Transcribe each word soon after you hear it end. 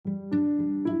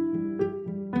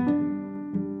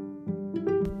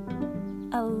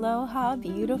Aloha,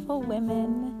 beautiful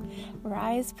women.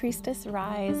 Rise, priestess,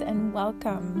 rise, and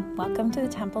welcome. Welcome to the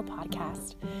Temple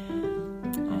Podcast.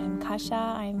 I'm Kasha.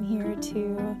 I'm here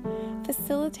to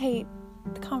facilitate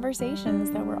the conversations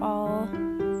that we're all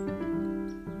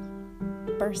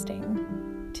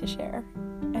bursting to share.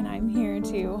 And I'm here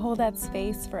to hold that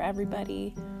space for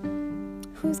everybody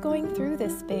who's going through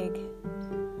this big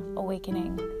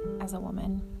awakening as a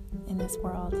woman in this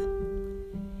world.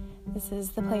 This is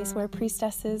the place where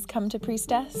priestesses come to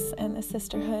priestess, and the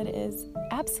sisterhood is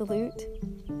absolute.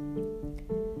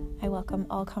 I welcome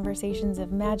all conversations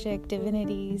of magic,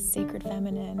 divinity, sacred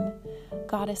feminine,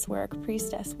 goddess work,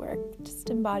 priestess work, just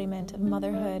embodiment of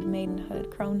motherhood, maidenhood,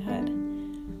 cronehood.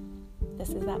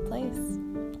 This is that place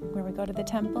where we go to the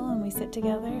temple and we sit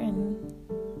together and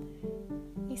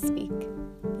we speak,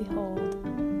 we hold,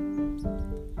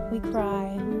 we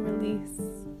cry, we release,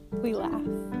 we laugh.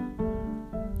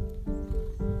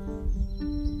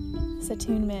 This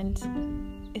attunement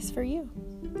is for you.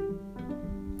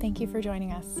 Thank you for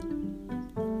joining us.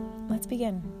 Let's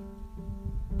begin.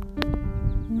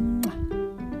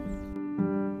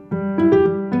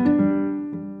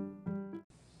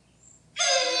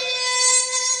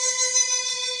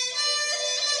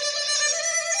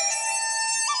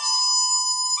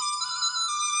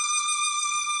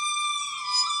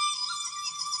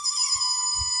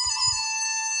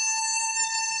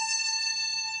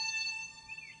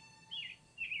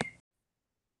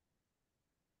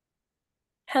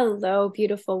 Hello,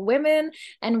 beautiful women,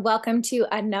 and welcome to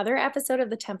another episode of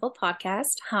the Temple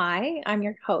Podcast. Hi, I'm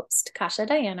your host, Kasha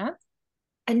Diana,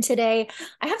 and today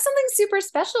I have something super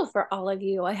special for all of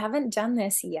you. I haven't done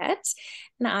this yet,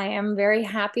 and I am very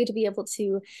happy to be able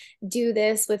to do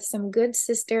this with some good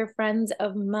sister friends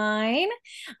of mine.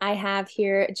 I have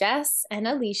here Jess and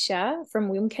Alicia from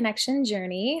Womb Connection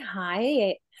Journey.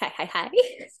 Hi.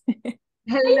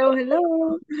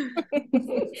 Hello.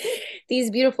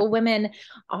 These beautiful women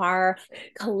are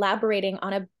collaborating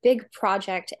on a big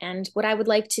project, and what I would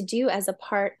like to do as a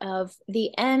part of the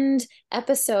end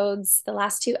episodes, the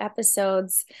last two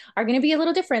episodes, are going to be a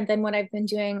little different than what I've been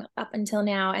doing up until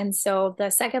now. And so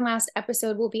the second last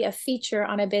episode will be a feature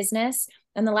on a business,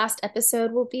 and the last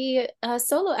episode will be a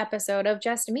solo episode of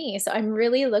just me. So I'm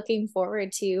really looking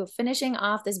forward to finishing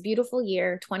off this beautiful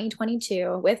year,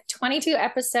 2022, with 22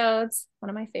 episodes, one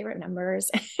of my favorite numbers.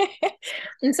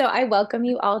 And so I welcome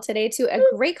you all today to a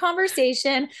great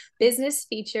conversation, business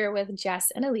feature with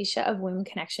Jess and Alicia of Womb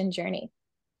Connection Journey.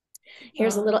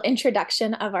 Here's a little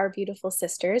introduction of our beautiful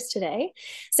sisters today.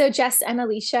 So Jess and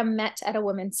Alicia met at a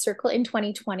women's circle in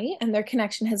 2020, and their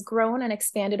connection has grown and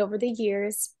expanded over the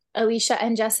years. Alicia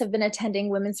and Jess have been attending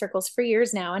women's circles for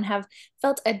years now and have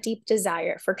felt a deep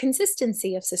desire for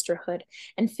consistency of sisterhood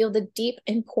and feel the deep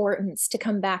importance to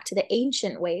come back to the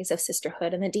ancient ways of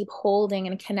sisterhood and the deep holding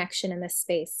and connection in this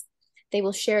space. They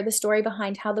will share the story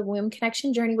behind how the Womb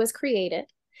Connection Journey was created.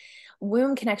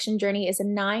 Womb Connection Journey is a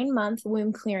 9-month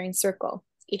womb clearing circle.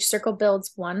 Each circle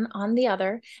builds one on the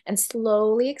other and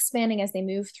slowly expanding as they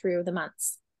move through the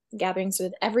months. Gatherings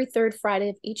with every third Friday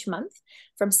of each month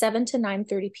from 7 to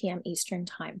 9:30 p.m. Eastern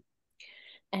Time.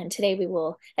 And today we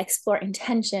will explore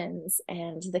intentions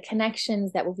and the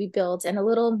connections that will be built and a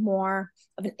little more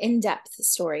of an in-depth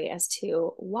story as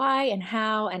to why and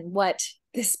how and what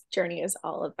this journey is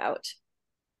all about.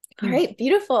 All right,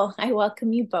 beautiful. I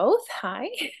welcome you both. Hi.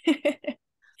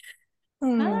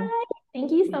 Hi,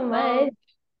 thank you so much.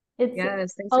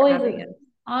 Thanks always for having us.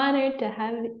 Honored to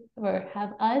have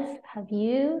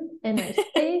you in our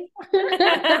space.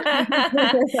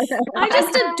 I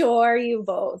just adore you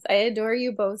both. I adore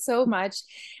you both so much.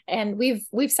 And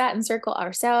we've sat in circle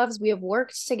ourselves. We have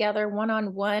worked together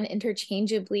one-on-one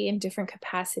interchangeably in different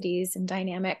capacities and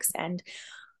dynamics. And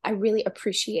I really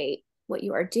appreciate what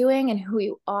you are doing and who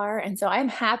you are. And so I'm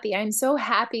happy. I'm so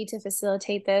happy to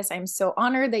facilitate this. I'm so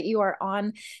honored that you are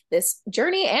on this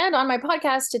journey and on my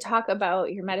podcast to talk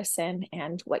about your medicine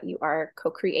and what you are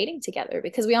co-creating together,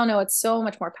 because we all know it's so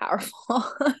much more powerful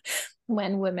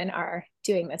when women are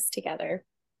doing this together.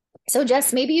 So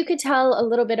Jess, maybe you could tell a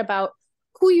little bit about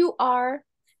who you are,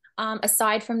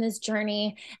 aside from this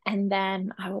journey, and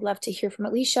then I would love to hear from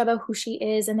Alicia about who she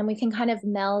is, and then we can kind of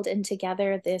meld in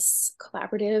together this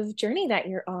collaborative journey that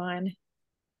you're on.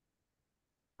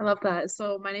 I love that.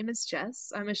 So my name is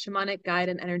Jess. I'm a shamanic guide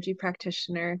and energy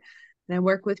practitioner, and I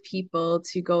work with people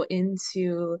to go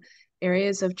into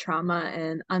areas of trauma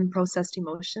and unprocessed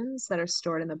emotions that are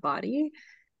stored in the body.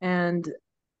 And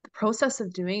the process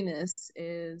of doing this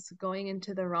is going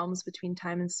into the realms between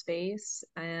time and space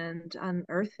and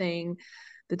unearthing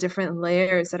the different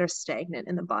layers that are stagnant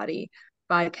in the body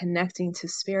by connecting to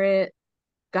spirit,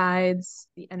 guides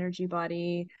the energy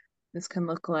body. This can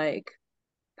look like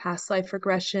past life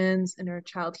regressions, inner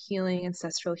child healing,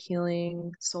 ancestral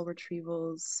healing, soul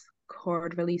retrievals,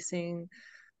 cord releasing,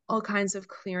 all kinds of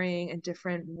clearing and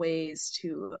different ways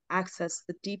to access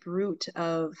the deep root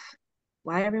of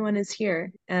why everyone is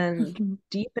here and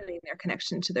deepening their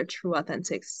connection to their true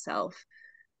authentic self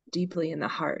deeply in the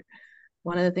heart.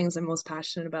 One of the things I'm most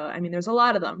passionate about, I mean, there's a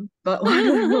lot of them, but one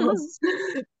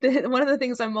of the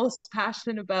things I'm most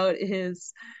passionate about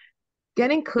is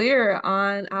getting clear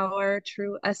on our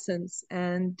true essence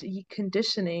and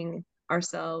deconditioning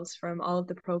ourselves from all of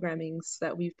the programmings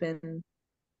that we've been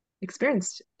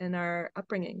experienced in our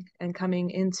upbringing and coming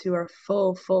into our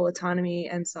full autonomy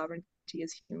and sovereignty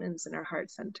as humans in our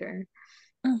heart center.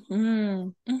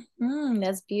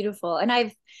 That's beautiful. And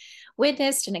I've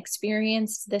witnessed and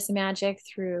experienced this magic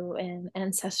through an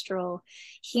ancestral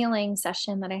healing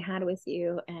session that I had with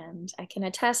you. And I can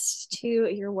attest to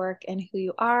your work and who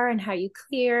you are and how you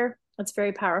clear. It's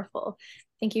very powerful.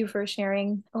 Thank you for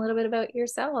sharing a little bit about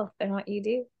yourself and what you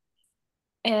do.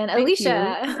 And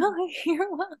Alicia,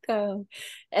 you're welcome.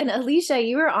 And Alicia,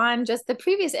 you were on just the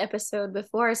previous episode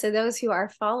before. So those who are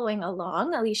following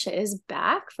along, Alicia is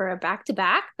back for a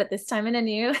back-to-back, but this time in a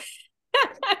new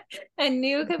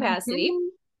capacity.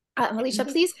 Alicia,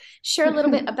 please share a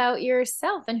little bit about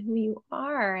yourself and who you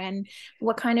are and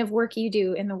what kind of work you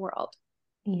do in the world.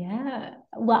 Yeah,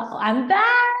 well, I'm back.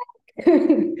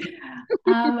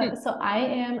 So I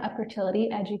am a fertility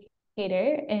educator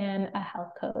and a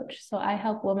health coach. So I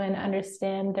help women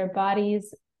understand their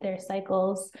bodies, their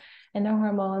cycles, and their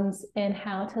hormones, and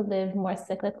how to live more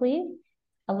cyclically,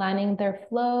 aligning their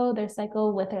flow, their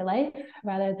cycle with their life,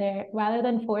 rather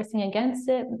than forcing against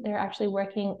it. They're actually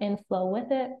working in flow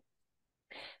with it.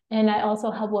 And I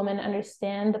also help women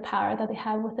understand the power that they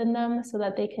have within them so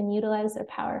that they can utilize their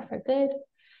power for good.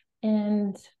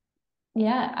 And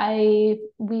yeah,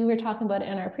 we were talking about it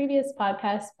in our previous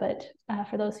podcast, but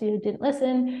for those who didn't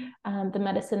listen, the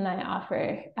medicine I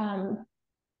offer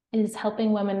is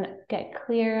helping women get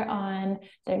clear on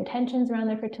their intentions around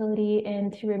their fertility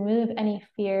and to remove any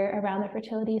fear around their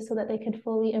fertility so that they can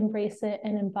fully embrace it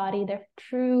and embody their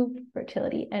true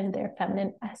fertility and their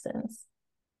feminine essence.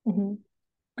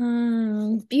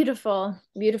 Beautiful,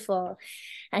 beautiful.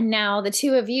 And now the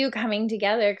two of you coming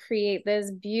together create this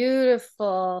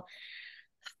beautiful,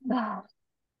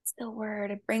 it's the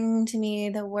word, bring to me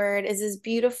the word, is this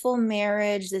beautiful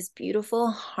marriage, this beautiful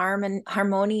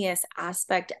harmonious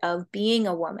aspect of being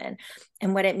a woman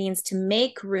and what it means to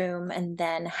make room and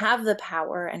then have the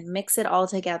power and mix it all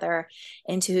together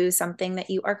into something that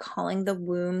you are calling the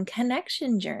womb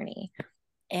connection journey.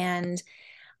 And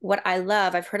what I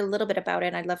love, I've heard a little bit about it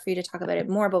and I'd love for you to talk about it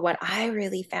more, but what I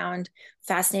really found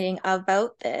fascinating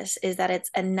about this is that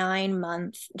it's a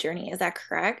 9-month journey. Is that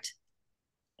correct?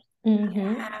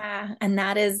 Yeah. And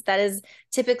that is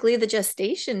typically the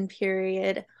gestation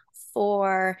period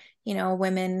for,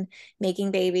 women making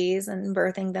babies and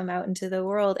birthing them out into the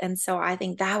world. And so I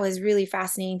think that was really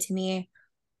fascinating to me.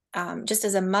 Just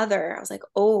as a mother, I was like,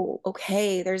 oh,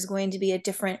 okay, there's going to be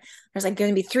going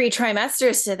to be 3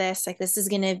 trimesters to this. Like, this is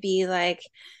going to be like,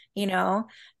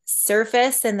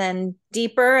 surface and then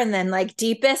deeper and then like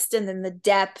deepest and then the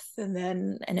depth and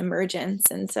then an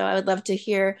emergence. And so I would love to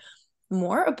hear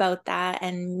more about that.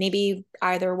 And maybe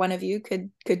either one of you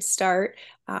could start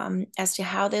as to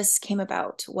how this came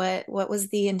about. What was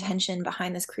the intention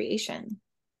behind this creation?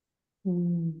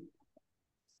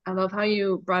 I love how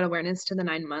you brought awareness to the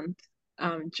 9-month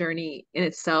journey in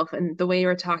itself, and the way you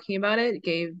were talking about it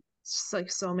gave just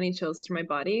like so many chills through my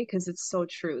body because it's so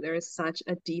true. There is such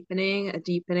a deepening, and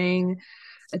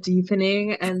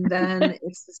then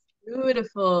it's this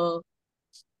beautiful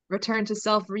return to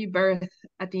self rebirth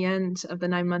at the end of the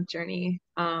 9-month journey.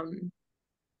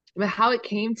 But how it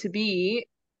came to be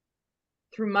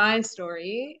through my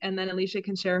story, and then Alicia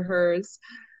can share hers.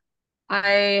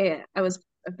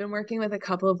 I've been working with a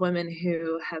couple of women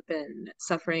who have been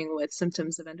suffering with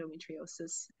symptoms of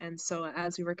endometriosis. And so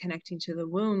as we were connecting to the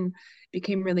womb, it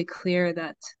became really clear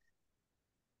that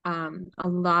a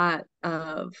lot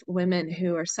of women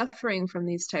who are suffering from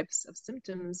these types of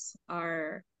symptoms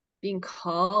are being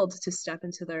called to step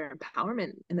into their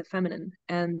empowerment in the feminine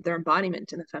and their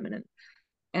embodiment in the feminine.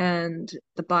 And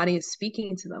the body is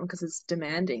speaking to them because it's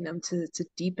demanding them to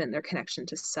deepen their connection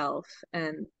to self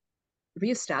and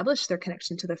reestablish their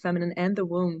connection to the feminine and the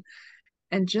womb.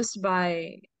 And just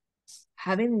by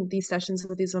having these sessions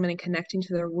with these women and connecting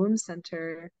to their womb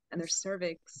center and their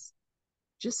cervix,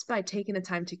 just by taking the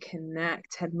time to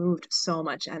connect had moved so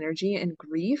much energy and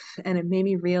grief. And it made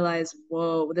me realize,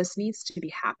 whoa, this needs to be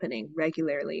happening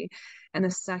regularly. And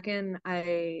the second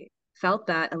I felt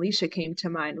that, Alicia came to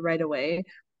mind right away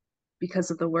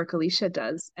because of the work Alicia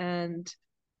does. And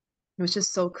it was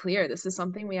just so clear, this is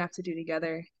something we have to do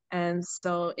together. And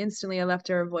so instantly I left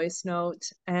her a voice note,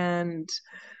 and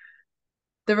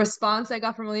the response I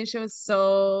got from Alicia was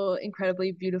so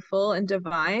incredibly beautiful and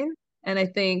divine. And I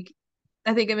think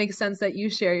it makes sense that you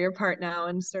share your part now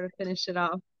and sort of finish it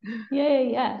off.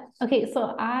 Yeah. Okay,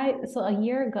 so a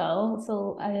year ago,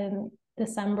 so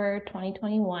December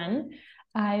 2021,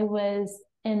 I was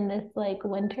in this like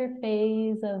winter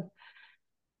phase of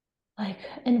like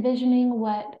envisioning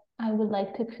what I would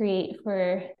like to create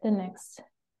for the next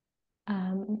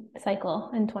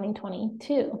cycle in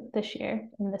 2022, this year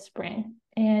in the spring.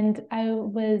 And I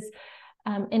was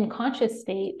in conscious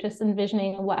state, just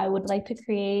envisioning what I would like to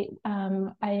create.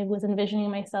 I was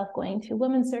envisioning myself going to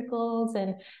women's circles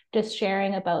and just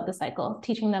sharing about the cycle,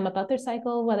 teaching them about their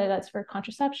cycle, whether that's for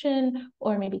contraception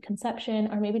or maybe conception,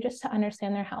 or maybe just to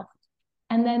understand their health.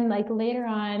 And then like later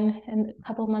on, and a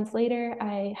couple of months later,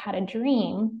 I had a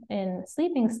dream in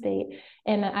sleeping state,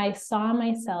 and I saw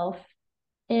myself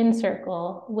in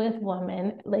circle with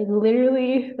women, like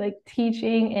literally like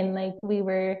teaching, and like we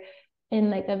were in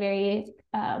like a very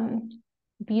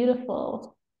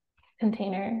beautiful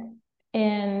container.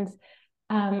 And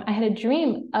I had a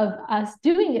dream of us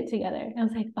doing it together. And I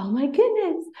was like, oh my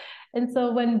goodness. And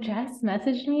so when Jess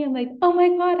messaged me, I'm like, oh my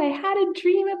God, I had a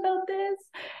dream about this.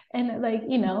 And like,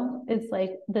 you know, it's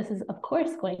like, this is of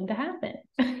course going to happen.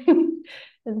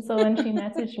 And so when she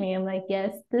messaged me, I'm like,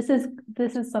 yes, this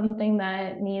is something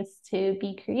that needs to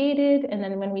be created. And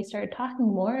then when we started talking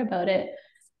more about it,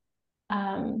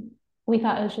 we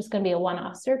thought it was just going to be a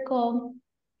one-off circle.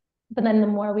 But then the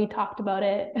more we talked about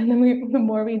it, and then the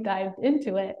more we dived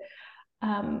into it,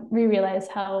 we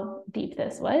realized how deep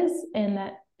this was, and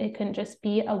that it couldn't just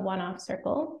be a one-off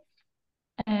circle,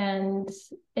 and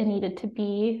it needed to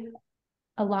be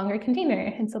a longer container.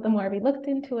 And so the more we looked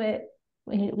into it,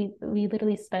 we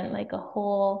literally spent like a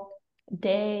whole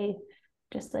day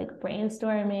just like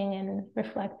brainstorming and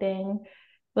reflecting.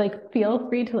 Like, feel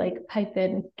free to like type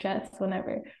in Jess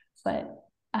whenever, but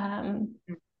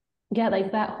yeah,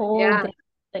 like that whole day,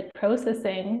 like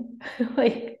processing,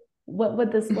 like what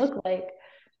would this look like?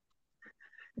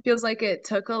 It feels like it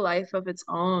took a life of its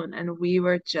own, and we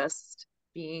were just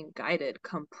being guided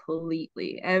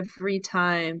completely. Every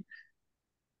time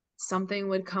something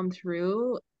would come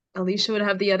through, Alicia would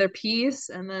have the other piece,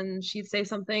 and then she'd say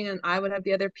something and I would have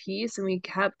the other piece, and we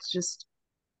kept just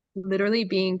literally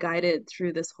being guided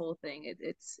through this whole thing.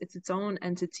 It's its own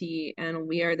entity, and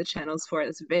we are the channels for it.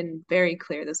 It's been very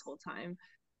clear this whole time.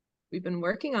 We've been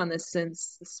working on this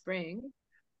since the spring,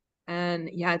 and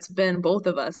yeah, it's been both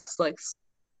of us like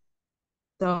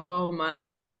so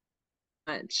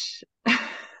much.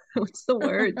 What's the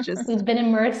word? Just we've been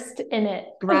immersed in it.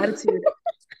 Gratitude.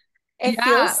 It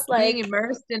feels like being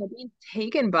immersed in it, being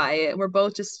taken by it. We're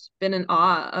both just been in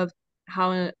awe of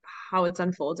how it's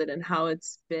unfolded and how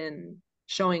it's been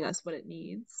showing us what it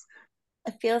needs.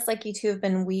 it feels like you two have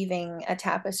been weaving a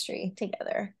tapestry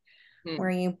together,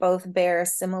 where you both bear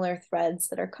similar threads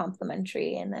that are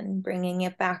complementary, and then bringing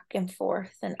it back and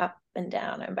forth and up and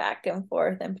down and back and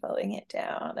forth and pulling it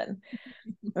down, and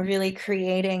really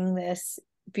creating this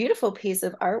beautiful piece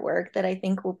of artwork that I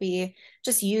think will be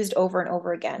just used over and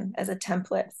over again as a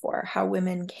template for how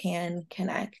women can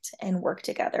connect and work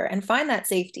together and find that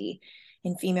safety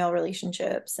in female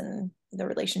relationships and the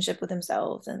relationship with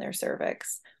themselves and their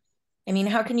cervix. I mean,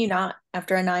 how can you not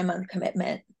after a 9-month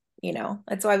commitment? You know,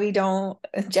 that's why we don't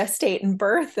gestate and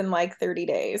birth in like 30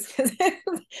 days.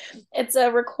 It's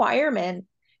a requirement.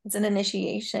 It's an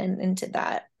initiation into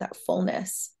that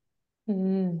fullness.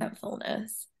 That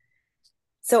fullness.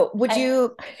 So would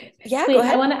you, wait, go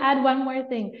ahead. I want to add one more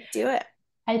thing. Do it.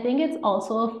 I think it's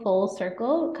also a full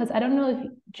circle, because I don't know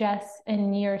if Jess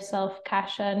and yourself,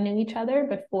 Kasha, knew each other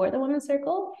before the women's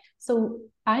circle. So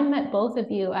I met both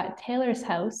of you at Taylor's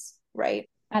house. Right.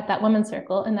 At that women's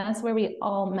circle, and that's where we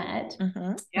all met.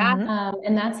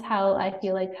 And that's how I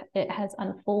feel like it has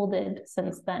unfolded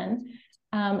since then.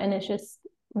 And it's just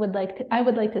I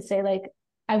would like to say, like,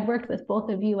 I've worked with both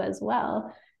of you as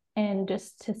well, and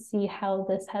just to see how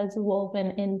this has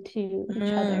woven into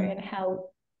each other, and how,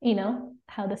 you know,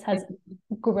 how this has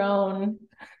grown,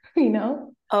 you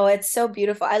know. Oh, it's so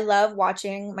beautiful. I love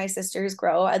watching my sisters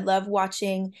grow. I love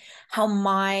watching how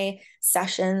my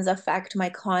sessions affect my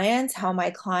clients, how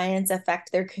my clients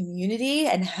affect their community,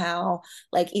 and how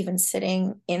like even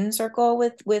sitting in circle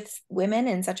with women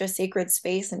in such a sacred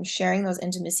space and sharing those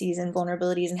intimacies and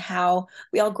vulnerabilities and how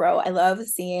we all grow. I love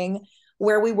seeing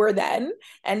where we were then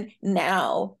and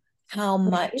now how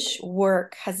much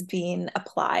work has been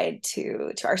applied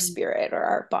to our spirit or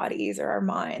our bodies or our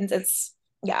minds. It's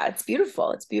yeah, it's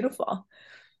beautiful. It's beautiful.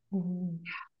 Mm-hmm.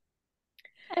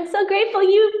 I'm so grateful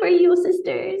for you,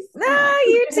 sisters. Ah,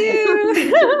 you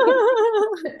too.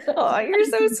 Oh, you're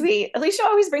so sweet. Alicia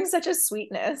always brings such a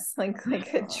sweetness, like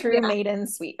a true maiden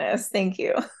sweetness. Thank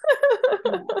you.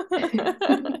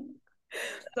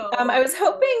 I was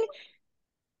hoping,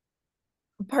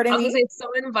 pardon I was me. gonna say it's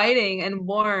so inviting and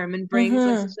warm and brings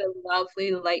like such a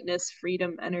lovely lightness,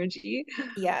 freedom energy.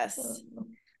 Yes.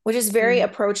 Which is very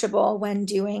approachable when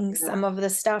doing some of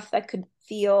the stuff that could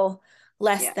feel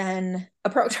less than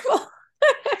approachable.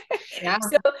 Yeah.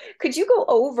 So could you go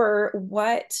over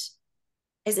what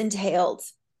is entailed,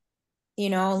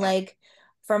 like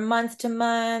from month to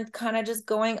month, kind of just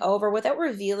going over without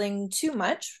revealing too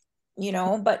much,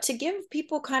 but to give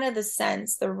people kind of the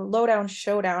sense, the lowdown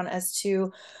showdown as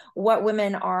to what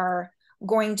women are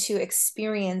going to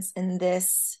experience in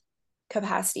this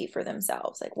capacity for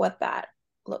themselves, like what that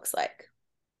looks like.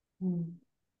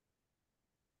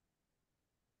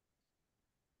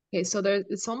 Okay, so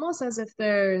it's almost as if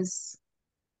there's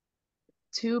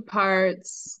two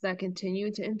parts that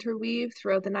continue to interweave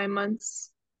throughout the 9 months.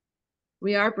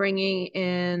 We are bringing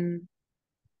in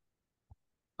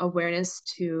awareness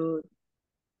to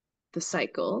the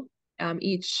cycle,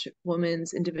 each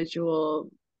woman's individual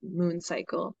moon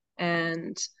cycle,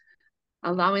 and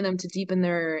allowing them to deepen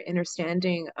their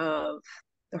understanding of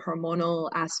the hormonal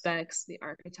aspects, the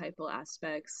archetypal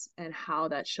aspects, and how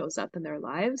that shows up in their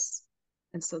lives.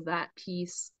 And so that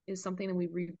piece is something that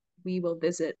we will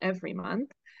visit every month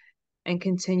and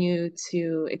continue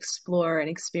to explore and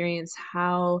experience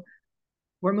how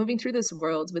we're moving through this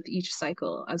world with each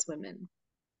cycle as women.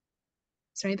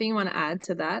 Is there anything you want to add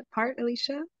to that part,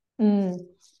 Alicia?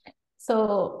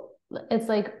 So it's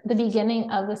like the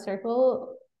beginning of the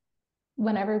circle,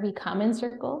 whenever we come in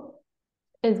circle,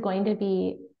 is going to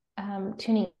be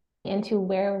tuning into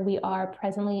where we are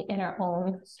presently in our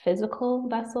own physical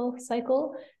vessel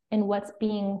cycle and what's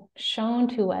being shown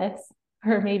to us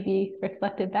or maybe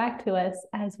reflected back to us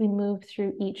as we move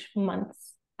through each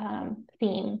month's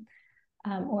theme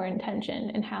or intention,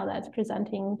 and how that's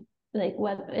presenting like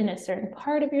what in a certain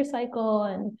part of your cycle,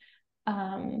 and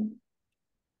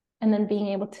then being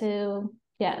able to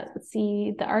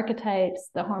see the archetypes,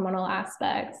 the hormonal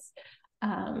aspects,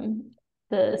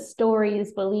 the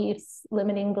stories, beliefs,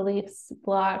 limiting beliefs,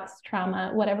 blocks,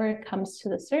 trauma, whatever comes to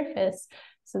the surface,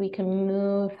 so we can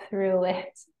move through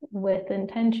it with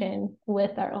intention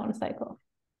with our own cycle.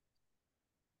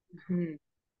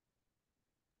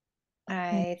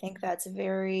 I think that's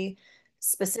very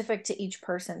specific to each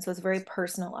person. So it's very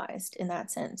personalized in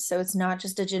that sense. So it's not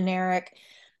just a generic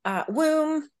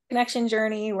womb connection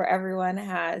journey where everyone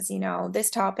has, this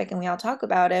topic and we all talk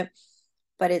about it,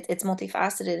 but it's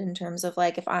multifaceted in terms of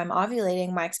like, if I'm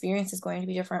ovulating, my experience is going to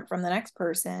be different from the next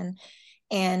person.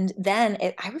 And then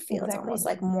I would feel it's almost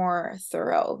like more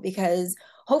thorough, because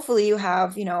hopefully you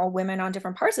have, women on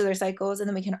different parts of their cycles, and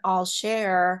then we can all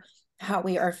share how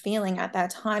we are feeling at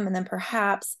that time. And then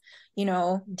perhaps,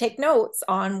 take notes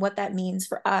on what that means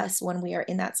for us when we are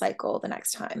in that cycle the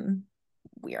next time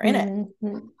we are in it.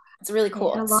 It's really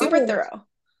cool. It's super thorough.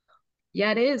 Yeah,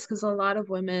 it is, because a lot of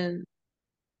women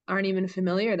aren't even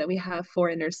familiar that we have 4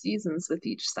 inner seasons with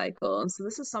each cycle. And so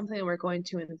this is something we're going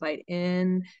to invite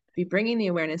in, be bringing the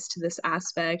awareness to this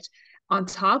aspect, on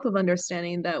top of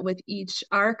understanding that with each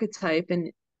archetype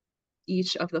and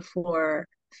each of the 4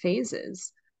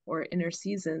 phases or inner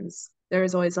seasons, there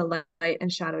is always a light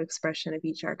and shadow expression of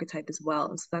each archetype as well.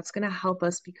 And so that's going to help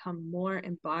us become more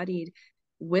embodied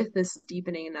with this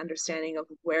deepening and understanding of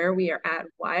where we are at,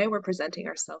 why we're presenting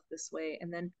ourselves this way,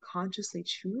 and then consciously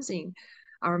choosing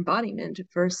our embodiment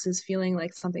versus feeling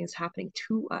like something is happening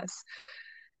to us.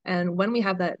 And when we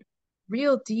have that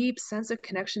real deep sense of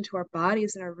connection to our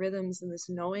bodies and our rhythms and this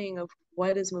knowing of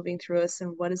what is moving through us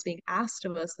and what is being asked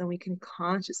of us, then we can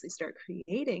consciously start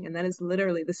creating. And that is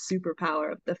literally the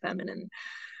superpower of the feminine.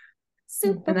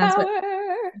 Superpower.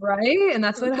 Right? And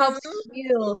that's what helps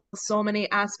heal so many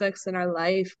aspects in our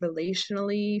life,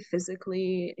 relationally,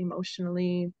 physically,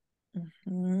 emotionally.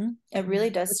 It really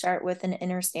does start with an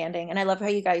understanding. And I love how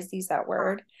you guys use that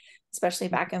word, especially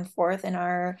back and forth in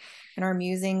our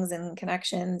musings and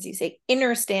connections. You say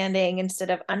understanding instead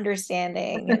of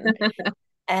understanding.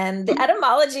 And the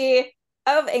etymology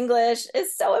of English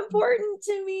is so important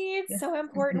to me. It's so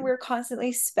important. We're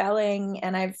constantly spelling,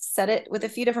 and I've said it with a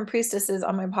few different priestesses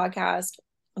on my podcast,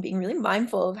 being really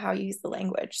mindful of how you use the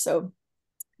language. So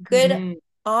good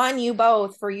on you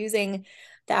both for using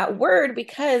that word,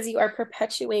 because you are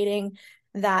perpetuating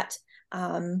that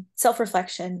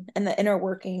self-reflection and the inner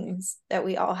workings that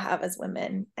we all have as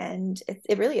women. And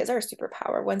it really is our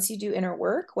superpower. Once you do inner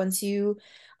work, once you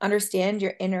understand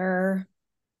your inner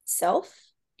self,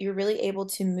 you're really able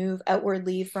to move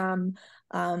outwardly from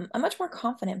a much more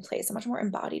confident place, a much more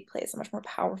embodied place, a much more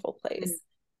powerful place.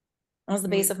 That was the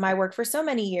base of my work for so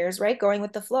many years, right? Going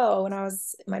with the flow. When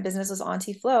my business was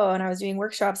Auntie Flow, and I was doing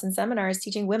workshops and seminars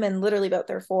teaching women literally about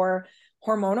their 4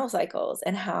 hormonal cycles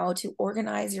and how to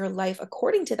organize your life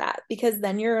according to that, because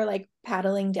then you're like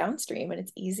paddling downstream, and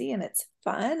it's easy and it's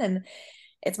fun and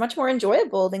it's much more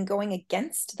enjoyable than going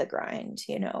against the grind,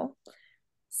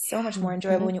 so much more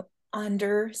enjoyable when you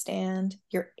understand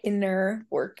your inner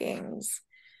workings.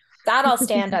 That I'll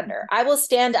stand under. I will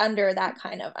stand under that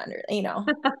kind of understand.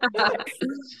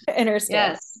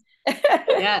 Yes.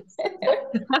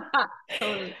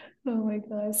 Totally. Oh my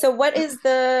gosh. So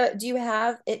do you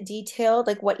have it detailed,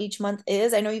 like what each month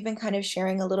is? I know you've been kind of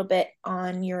sharing a little bit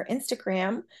on your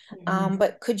Instagram,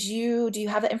 but do you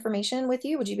have the information with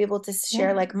you? Would you be able to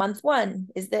share like month 1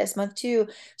 is this, month 2,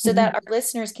 so that our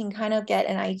listeners can kind of get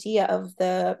an idea of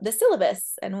the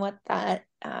syllabus and what that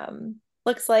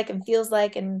looks like and feels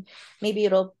like, and maybe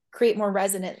it'll create more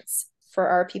resonance for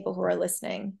our people who are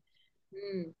listening.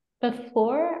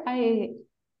 Before I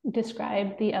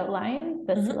describe the outline,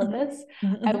 the syllabus,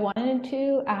 I wanted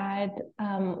to add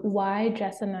why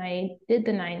Jess and I did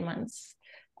the 9 months.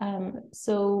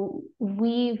 So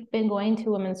we've been going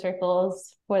to women's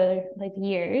circles for like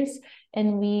years,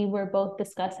 and we were both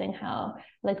discussing how,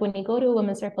 like, when you go to a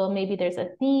women's circle, maybe there's a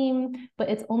theme, but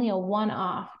it's only a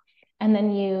one-off. And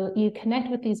then you connect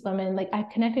with these women. Like,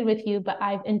 I've connected with you, but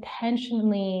I've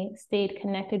intentionally stayed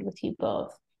connected with you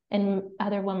both, and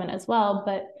other women as well.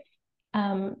 But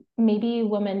maybe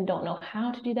women don't know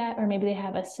how to do that, or maybe they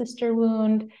have a sister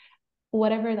wound,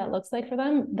 whatever that looks like for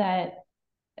them, that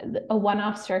a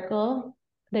one-off circle,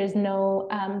 there's no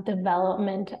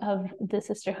development of the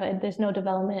sisterhood, there's no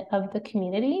development of the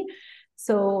community.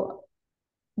 So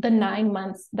the 9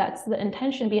 months, that's the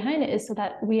intention behind it, is so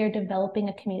that we are developing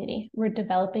a community. We're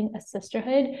developing a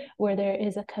sisterhood where there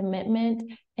is a commitment,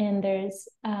 and there's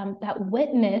that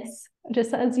witness,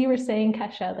 just as you were saying,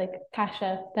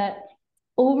 Kasha, that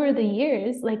over the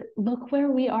years, like, look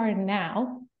where we are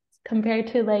now compared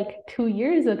to like 2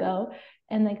 years ago,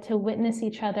 and like to witness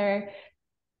each other,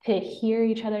 to hear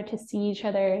each other, to see each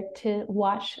other, to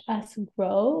watch us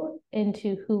grow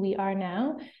into who we are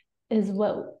now, is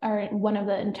what one of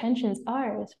the intentions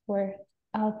is for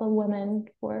Alpha Women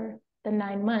for the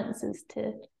 9 months, is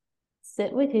to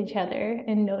sit with each other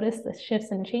and notice the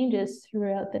shifts and changes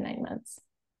throughout the 9 months.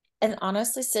 And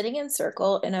honestly, sitting in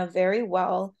circle in a very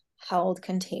well held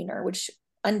container, which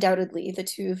undoubtedly the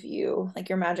two of you, like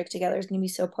your magic together, is going to be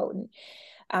so potent.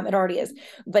 It already is.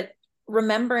 But I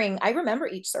remember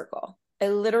each circle. I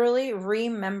literally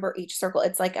remember each circle.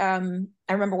 It's like, I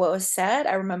remember what was said.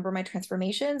 I remember my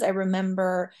transformations. I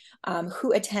remember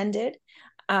who attended.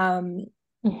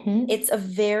 It's a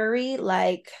very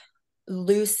like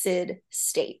lucid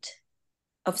state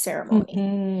of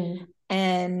ceremony.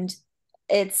 And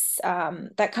it's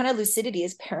that kind of lucidity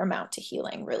is paramount to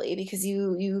healing, really, because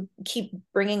you keep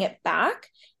bringing it back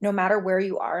no matter where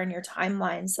you are in your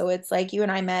timeline. So it's like you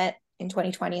and I met in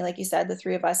 2020, like you said, the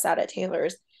 3 of us sat at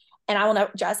Taylor's, and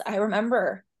I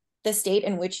remember the state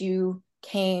in which you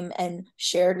came and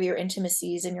shared your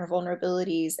intimacies and your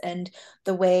vulnerabilities, and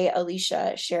the way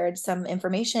Alicia shared some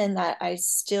information that I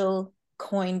still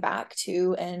coin back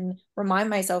to and remind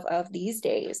myself of these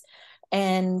days.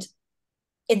 And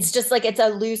it's just like, it's a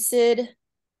lucid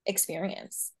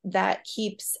experience that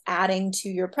keeps adding to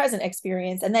your present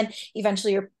experience and then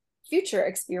eventually your future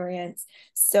experience.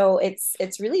 So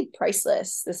it's really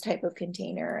priceless, this type of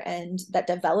container and that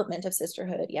development of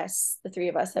sisterhood. Yes, the 3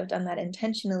 of us have done that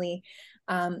intentionally.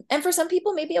 And for some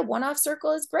people, maybe a one-off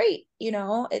circle is great.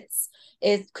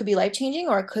 It could be life-changing,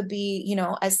 or it could be,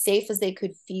 as safe as they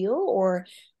could feel, or,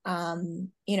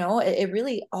 it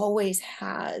really always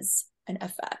has an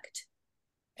effect.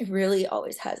 It really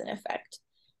always has an effect.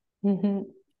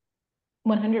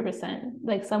 100%.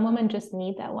 Like, some women just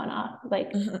need that one off.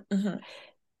 Like,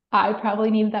 I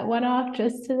probably need that one off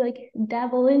just to like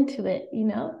dabble into it, you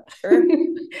know? Sure.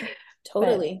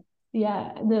 Totally. But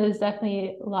yeah, there's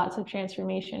definitely lots of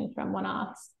transformation from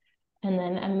one-offs. And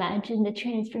then imagine the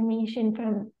transformation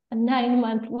from a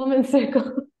 9-month woman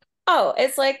circle. Oh,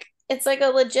 it's like a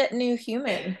legit new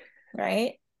human,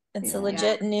 right? It's a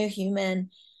legit new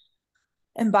human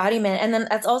embodiment. And then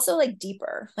that's also like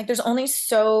deeper. Like there's only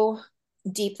so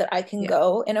deep that I can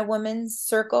go in a woman's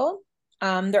circle.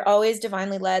 They're always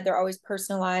divinely led, they're always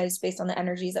personalized based on the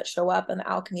energies that show up and the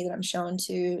alchemy that I'm shown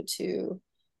to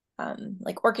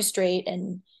like orchestrate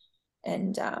and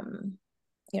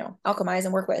alchemize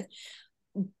and work with.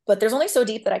 But there's only so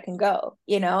deep that I can go,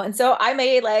 and so I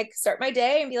may like start my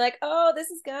day and be like, oh, this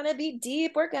is gonna be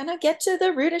deep, we're gonna get to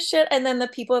the root of shit, and then the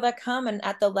people that come and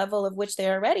at the level of which they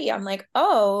are ready, I'm like,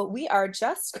 oh, we are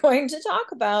just going to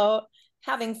talk about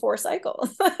having 4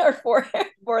 cycles or four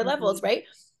levels, right?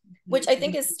 Which I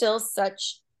think is still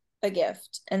such a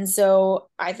gift. And so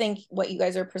I think what you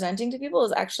guys are presenting to people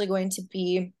is actually going to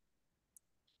be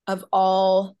of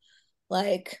all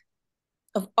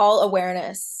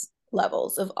awareness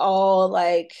levels, of all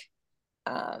like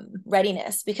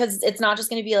readiness, because it's not just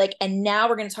going to be like, and now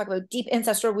we're going to talk about deep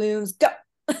ancestral wounds, go.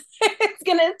 It's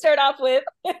going to start off with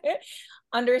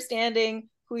understanding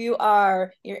who you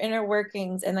are, your inner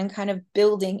workings, and then kind of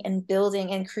building and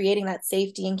creating that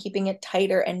safety and keeping it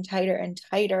tighter and tighter and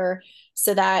tighter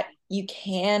so that you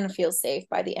can feel safe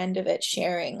by the end of it,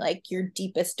 sharing like your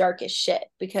deepest, darkest shit.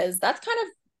 Because that's kind of,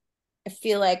 I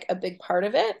feel like, a big part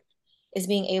of it is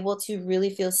being able to really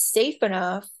feel safe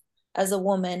enough as a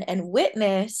woman and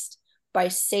witnessed by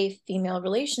safe female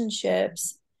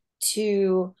relationships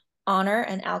to honor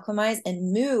and alchemize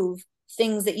and move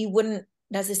things that you wouldn't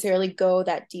necessarily go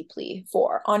that deeply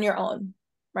for on your own,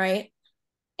 right?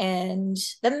 And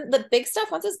then the big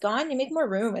stuff, once it's gone, you make more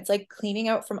room. It's like cleaning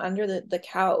out from under the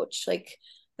couch. Like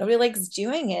nobody likes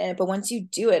doing it, but once you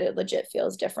do it, it legit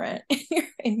feels different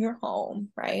in your home,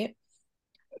 right?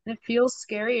 It feels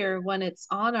scarier when it's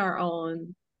on our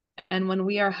own and when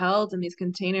we are held in these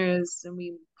containers and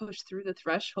we push through the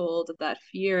threshold of that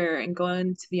fear and go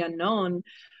into the unknown.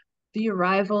 The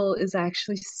arrival is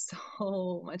actually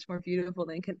so much more beautiful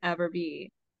than it can ever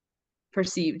be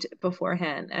perceived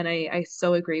beforehand. And I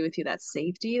so agree with you, that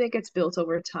safety that gets built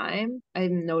over time.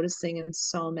 I'm noticing in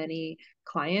so many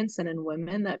clients and in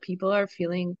women that people are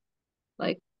feeling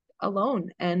like alone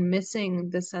and missing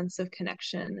the sense of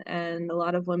connection. And a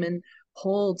lot of women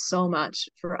hold so much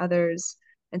for others,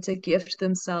 and to gift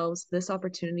themselves this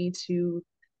opportunity to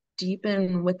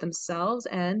deepen with themselves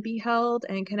and be held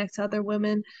and connect to other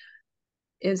women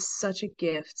is such a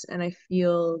gift. And I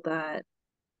feel that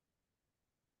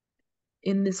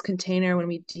in this container, when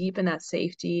we deepen that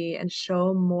safety and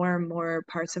show more and more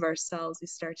parts of ourselves, we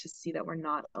start to see that we're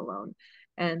not alone.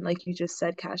 And like you just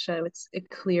said, Kasha, it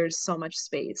clears so much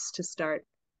space to start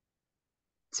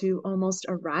to almost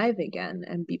arrive again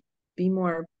and be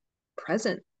more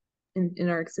present in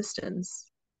our existence.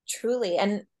 Truly.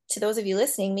 And to those of you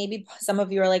listening, maybe some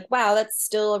of you are like, wow, that's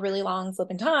still a really long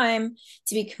flipping time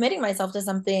to be committing myself to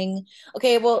something.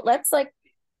 Okay, well, let's like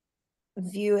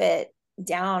view it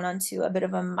down onto a bit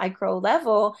of a micro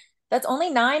level. That's only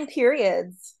 9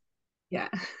 periods. Yeah.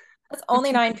 That's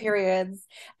only 9 periods.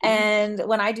 And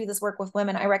when I do this work with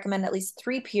women, I recommend at least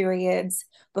 3 periods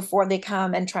before they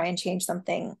come and try and change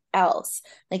something else.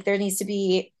 Like there needs to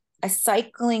be a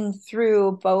cycling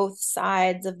through both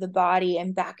sides of the body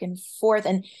and back and forth.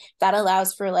 And that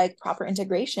allows for like proper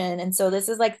integration. And so this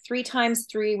is like 3 times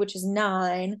 3, which is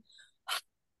 9.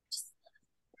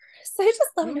 I just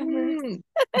love numbers.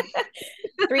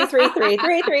 3, 3, 3, 3,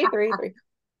 3, 3, 3.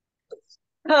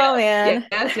 Oh man.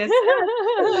 Yes.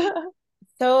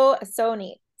 So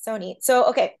neat. So neat. So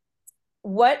okay.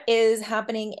 What is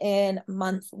happening in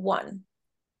month 1?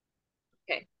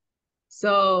 Okay.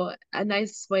 So a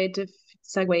nice way to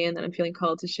segue in that I'm feeling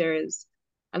called to share is,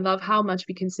 I love how much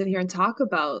we can sit here and talk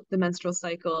about the menstrual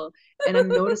cycle. And I'm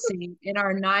noticing in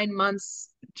our 9 months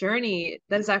journey,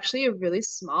 that is actually a really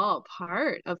small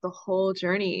part of the whole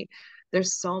journey.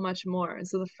 There's so much more. And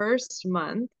so the first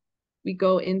month, we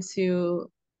go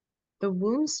into the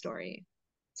womb story.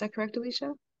 Is that correct,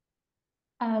 Alicia?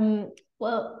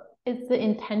 Well, it's the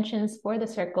intentions for the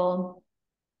circle,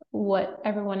 what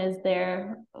everyone is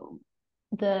there,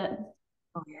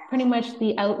 pretty much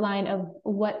the outline of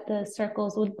what the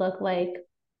circles would look like,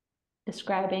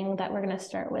 describing that. We're going to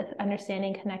start with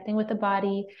understanding, connecting with the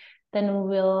body. Then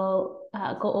we'll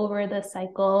go over the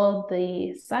cycle,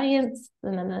 the science,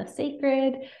 and then the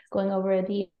sacred, going over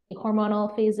the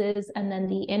hormonal phases, and then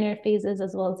the inner phases,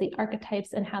 as well as the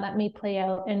archetypes and how that may play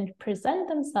out and present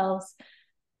themselves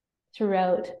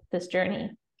throughout this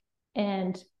journey,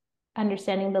 and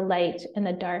understanding the light and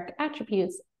the dark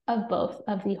attributes of both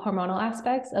of the hormonal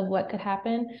aspects of what could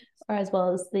happen, or as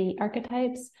well as the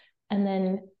archetypes, and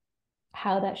then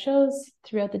how that shows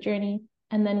throughout the journey.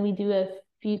 And then we do a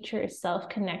future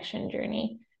self-connection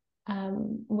journey,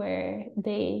 where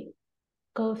they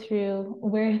go through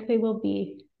where they will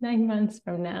be 9 months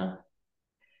from now.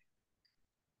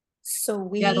 So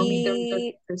they'll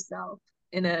meet themselves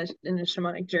in a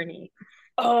shamanic journey.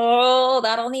 Oh,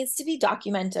 that all needs to be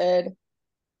documented,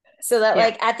 so that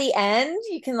like at the end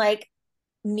you can like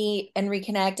meet and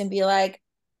reconnect and be like,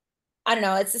 I don't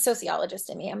know, it's the sociologist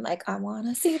in me. I'm like, I want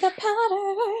to see the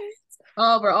patterns.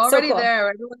 Oh, we're already so cool. There.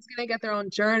 Everyone's gonna get their own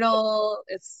journal.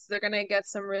 They're gonna get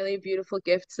some really beautiful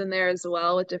gifts in there as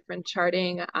well, with different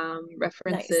charting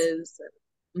references.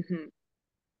 Nice. Mm-hmm.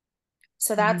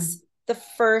 So that's the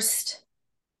first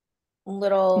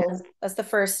that's the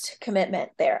first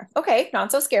commitment there. Okay,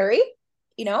 not so scary.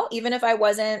 You know, even if I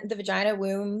wasn't the vagina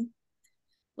womb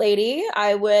lady,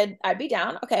 I'd be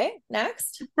down. Okay,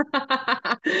 next.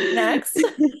 Next.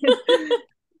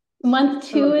 Month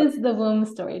 2 is the womb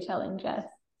storytelling, Jess.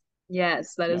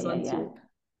 Yes, that is month 2.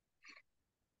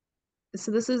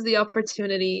 So this is the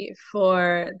opportunity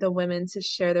for the women to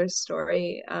share their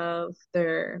story of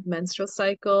their menstrual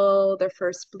cycle, their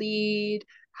first bleed,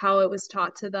 how it was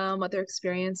taught to them, what their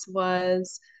experience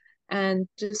was, and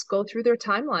just go through their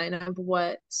timeline of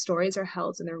what stories are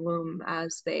held in their womb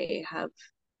as they have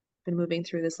been moving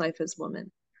through this life as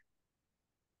women.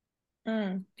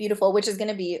 Beautiful, which is going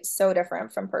to be so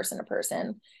different from person to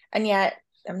person. And yet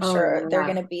I'm sure they're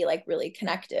going to be like really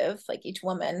connective. Like each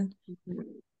woman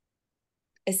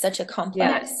is such a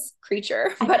complex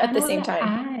creature, but at the same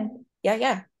time.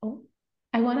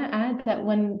 I want to add that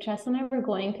when Jess and I were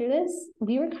going through this,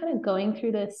 we were kind of going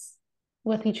through this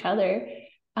with each other.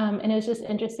 And it was just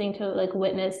interesting to like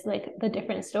witness like the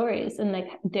different stories and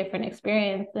like different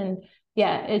experience. And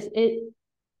yeah,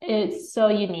 it's so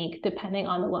unique depending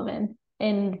on the woman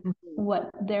and what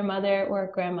their mother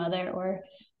or grandmother or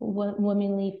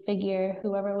womanly figure,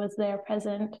 whoever was there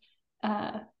present,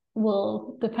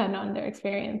 will depend on their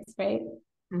experience, right?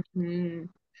 Mm-hmm.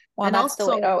 Well, and that's also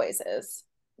the way it always is.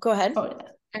 Go ahead. Oh,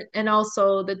 yeah. And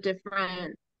also the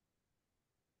different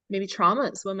maybe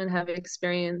traumas women have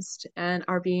experienced and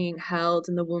are being held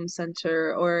in the womb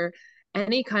center, or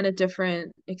any kind of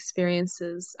different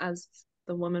experiences as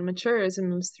the woman matures and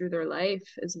moves through their life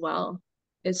as well.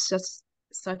 It's just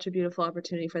such a beautiful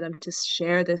opportunity for them to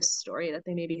share this story that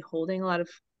they may be holding a lot of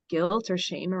guilt or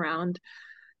shame around.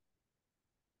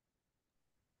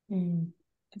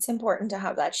 It's important to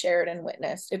have that shared and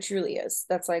witnessed. It truly is.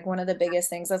 That's like one of the biggest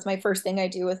things. That's my first thing I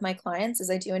do with my clients is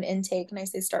I do an intake and I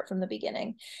say start from the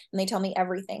beginning, and they tell me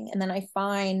everything. And then I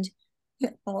find,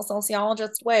 well,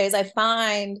 sociologist ways, I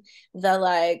find the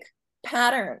like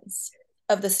patterns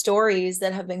of the stories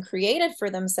that have been created for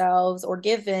themselves or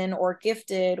given or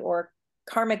gifted or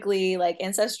karmically like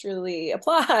ancestrally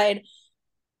applied.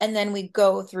 And then we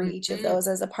go through each of those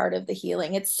as a part of the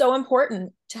healing. It's so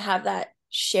important to have that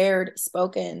shared,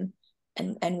 spoken,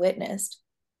 and witnessed.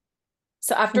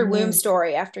 So after womb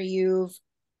story, after you've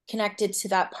connected to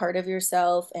that part of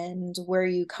yourself and where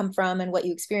you come from and what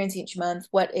you experience each month,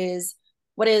 what is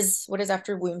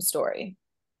after womb story?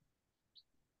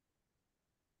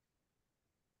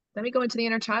 Let me go into the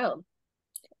inner child.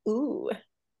 Ooh.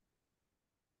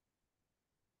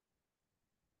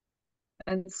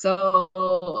 And so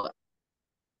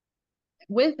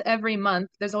with every month,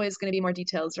 there's always going to be more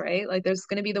details, right? Like there's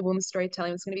going to be the womb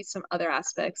storytelling. There's going to be some other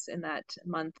aspects in that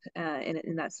month,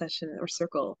 in that session or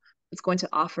circle. It's going to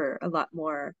offer a lot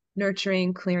more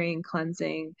nurturing, clearing,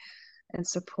 cleansing, and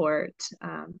support.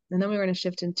 And then we're going to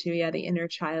shift into, the inner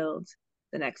child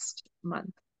the next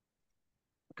month,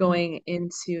 going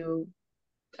into,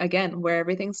 again, where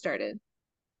everything started.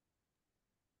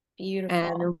 Beautiful.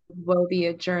 And it will be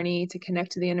a journey to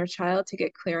connect to the inner child, to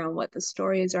get clear on what the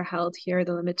stories are held here,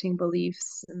 the limiting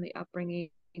beliefs and the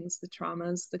upbringings, the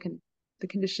traumas, the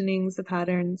conditionings, the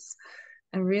patterns,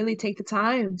 and really take the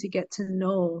time to get to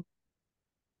know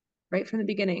right from the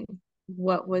beginning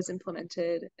what was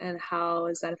implemented and how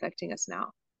is that affecting us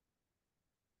now.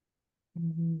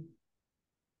 And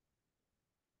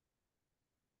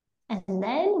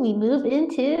then we move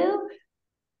into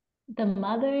the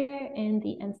mother and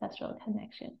the ancestral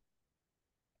connection.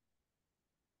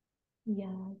 Yeah.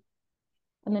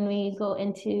 And then we go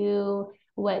into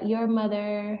what your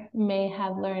mother may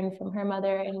have learned from her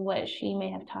mother and what she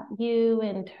may have taught you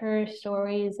and her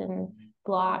stories and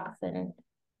blocks and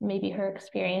maybe her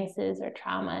experiences or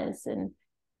traumas and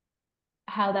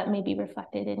how that may be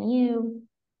reflected in you.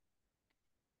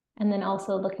 And then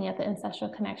also looking at the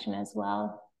ancestral connection as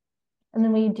well. And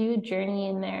then we do a journey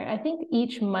in there. I think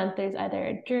each month there's either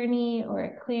a journey or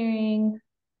a clearing.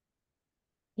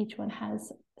 Each one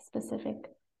has specific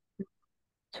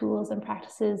tools and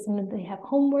practices, and they have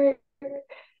homework,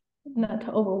 not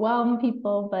to overwhelm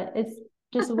people, but it's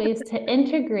just ways to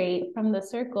integrate from the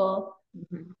circle,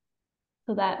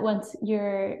 so that once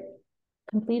you're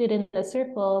completed in the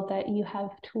circle, that you have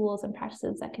tools and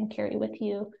practices that can carry with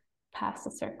you past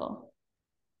the circle.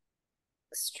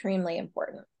 Extremely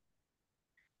important.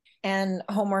 And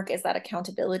homework is that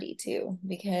accountability too,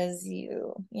 because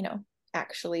you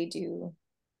actually do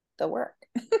the work.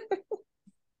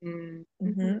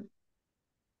 Mm-hmm.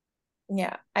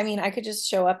 Yeah. I mean, I could just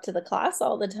show up to the class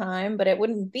all the time, but it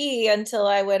wouldn't be until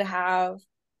I would have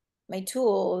my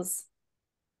tools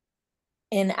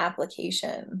in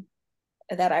application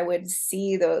that I would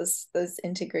see those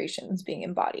integrations being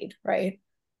embodied, right?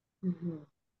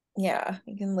 Yeah,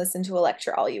 you can listen to a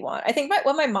lecture all you want. I think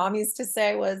what my mom used to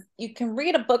say was, you can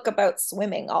read a book about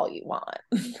swimming all you want,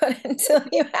 but until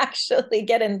you actually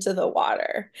get into the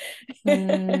water,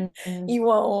 you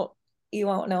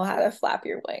won't know how to flap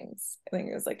your wings. I think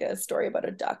it was like a story about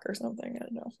a duck or something. I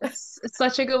don't know. It's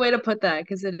such a good way to put that,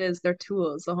 because it is, they're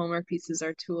tools. The homework pieces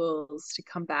are tools to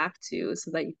come back to,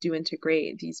 so that you do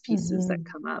integrate these pieces that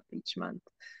come up each month.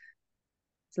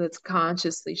 So it's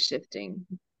consciously shifting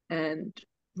and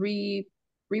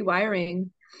rewiring.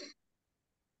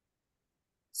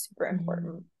 Super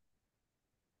important.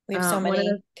 We have so many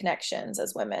connections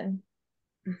as women,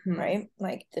 right?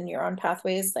 Like the neuron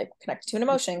pathways, like connected to an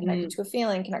emotion, connected to a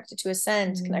feeling, connected to a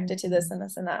scent, connected to this and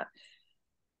this and that.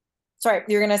 Sorry,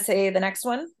 you're going to say the next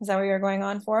one? Is that what you're going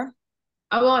on for?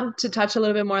 I want to touch a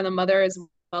little bit more on the mother as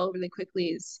well, really quickly.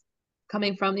 Is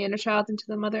coming from the inner child into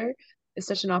the mother is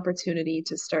such an opportunity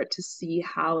to start to see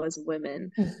how, as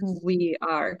women, we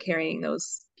are carrying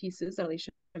those pieces that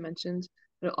Alicia mentioned,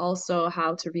 but also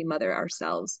how to remother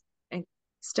ourselves and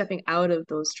stepping out of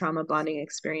those trauma bonding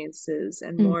experiences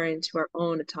and more into our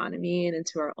own autonomy and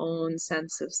into our own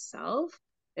sense of self.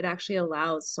 It actually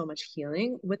allows so much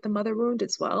healing with the mother wound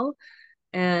as well,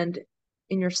 and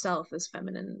in yourself as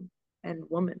feminine and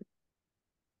woman.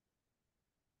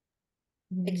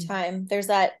 Big time. There's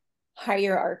that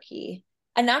hierarchy,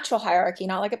 a natural hierarchy,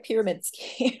 not like a pyramid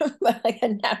scheme, but like a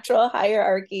natural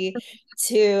hierarchy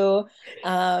to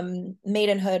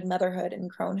maidenhood, motherhood,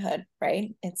 and cronehood,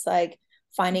 right? It's like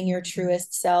finding your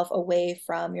truest self away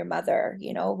from your mother,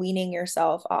 weaning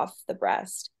yourself off the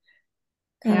breast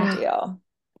kind of deal.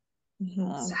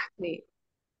 Exactly.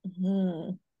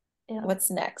 Yeah.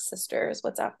 What's next, sisters?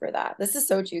 What's after that? This is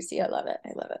so juicy. I love it.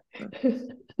 I love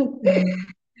it.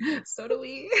 So do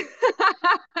we.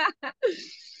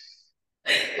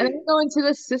 And then we go into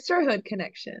the sisterhood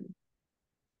connection.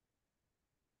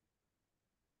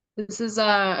 This is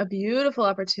a beautiful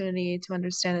opportunity to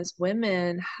understand as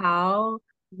women how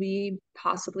we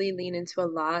possibly lean into a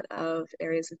lot of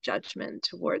areas of judgment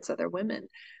towards other women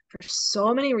for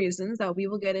so many reasons that we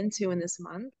will get into in this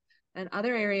month, and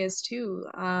other areas too.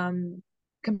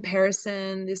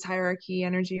 Comparison, this hierarchy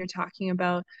energy you're talking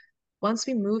about. Once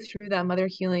we move through that mother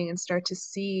healing and start to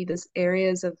see these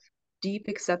areas of deep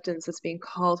acceptance that's being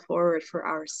called forward for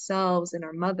ourselves and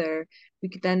our mother, we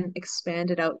could then expand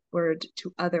it outward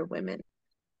to other women.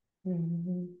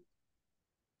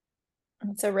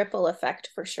 It's a ripple effect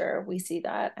for sure. We see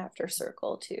that after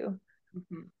circle too.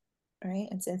 Right?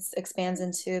 It expands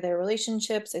into their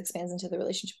relationships, expands into the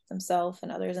relationship with themselves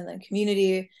and others, and then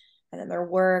community, and then their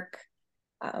work.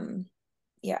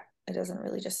 It doesn't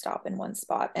really just stop in one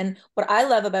spot. And what I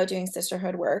love about doing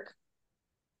sisterhood work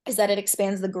is that it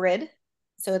expands the grid.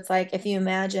 So it's like, if you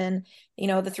imagine,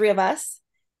 the three of us,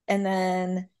 and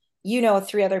then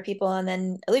three other people, and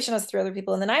then Alicia knows three other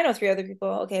people, and then I know three other people.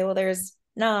 Okay, well, there's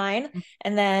 9,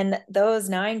 and then those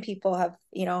 9 people have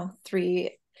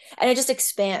 3, and it just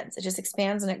expands. It just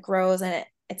expands and it grows, and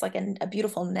it's like a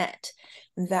beautiful net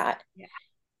that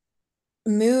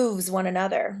moves one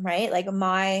another, right? Like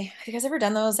have you guys ever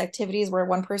done those activities where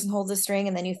one person holds a string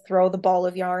and then you throw the ball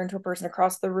of yarn to a person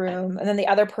across the room, and then the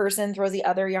other person throws the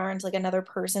other yarn to like another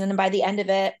person, and then by the end of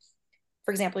it, for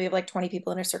example, you have like 20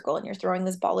 people in a circle and you're throwing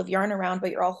this ball of yarn around,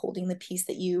 but you're all holding the piece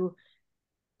that you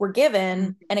were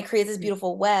given, and it creates this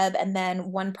beautiful web. And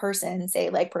then one person,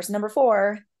 say like person number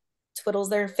 4,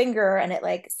 twiddles their finger, and it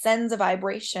like sends a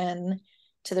vibration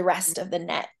to the rest of the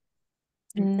net.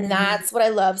 And that's what I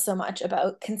love so much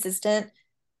about consistent,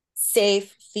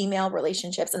 safe female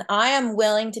relationships. And I am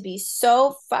willing to be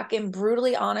so fucking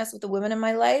brutally honest with the women in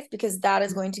my life, because that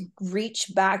is going to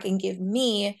reach back and give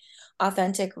me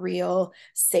authentic, real,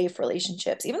 safe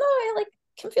relationships. Even though I like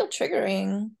can feel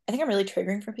triggering. I think I'm really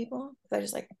triggering for people because I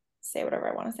just like say whatever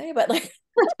I want to say, but like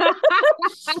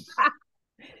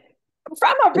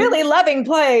from a really loving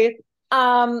place.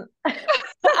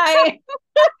 I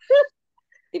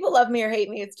people love me or hate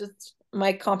me. It's just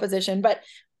my composition, but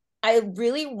I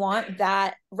really want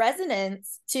that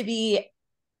resonance to be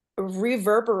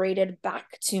reverberated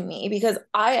back to me because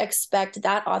I expect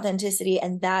that authenticity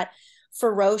and that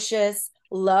ferocious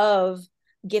love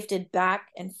gifted back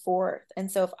and forth.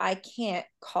 And so if I can't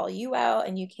call you out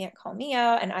and you can't call me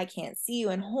out and I can't see you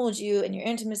and hold you in your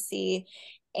intimacy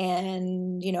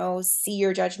and, you know, see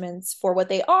your judgments for what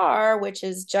they are, which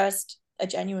is just a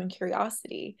genuine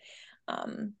curiosity,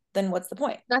 then what's the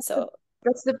point?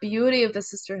 That's the beauty of the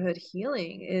sisterhood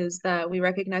healing, is that we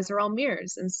recognize we're all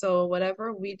mirrors. And so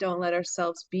whatever we don't let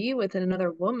ourselves be with in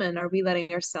another woman, are we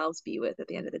letting ourselves be with at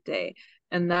the end of the day?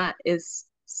 And that is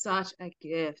such a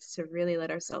gift, to really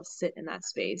let ourselves sit in that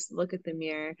space, look at the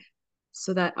mirror,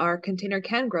 so that our container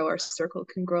can grow, our circle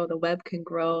can grow, the web can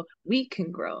grow, we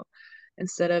can grow,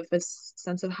 instead of this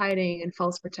sense of hiding and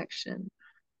false protection.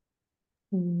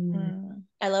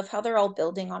 I love how they're all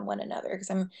building on one another, because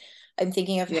I'm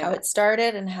thinking of how it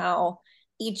started and how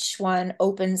each one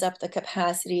opens up the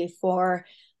capacity for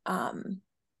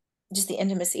just the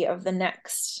intimacy of the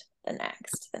next.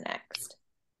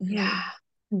 Yeah.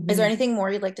 Is there anything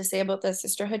more you'd like to say about the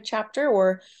sisterhood chapter,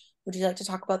 or would you like to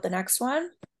talk about the next one?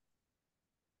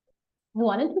 I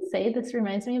wanted to say this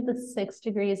reminds me of the 6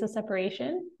 degrees of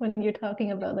separation, when you're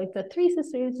talking about like the 3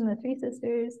 sisters and the 3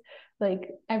 sisters.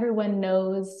 Like everyone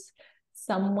knows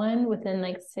someone within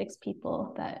like 6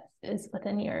 people that is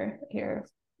within your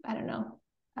I don't know,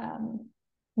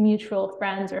 mutual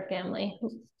friends or family.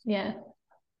 Yeah.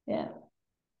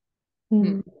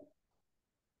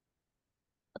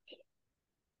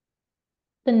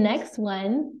 The next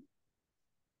one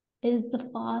is the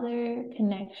father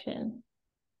connection.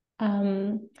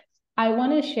 I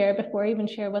want to share, before I even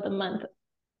share about the month,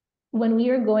 when we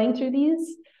were going through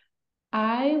these,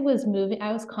 I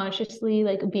was consciously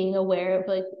like being aware of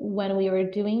like when we were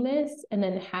doing this and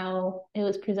then how it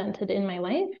was presented in my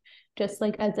life, just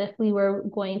like as if we were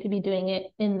going to be doing it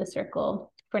in the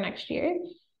circle for next year.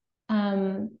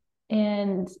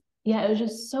 And yeah, it was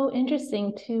just so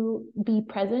interesting to be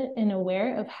present and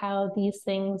aware of how these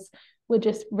things would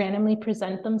just randomly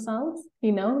present themselves,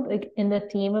 you know, like in the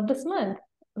theme of this month,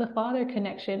 the father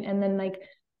connection, and then like,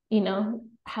 you know,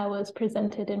 how it was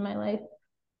presented in my life.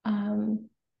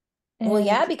 Well,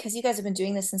 yeah, because you guys have been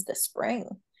doing this since the spring,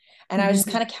 and I was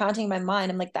just kind of counting my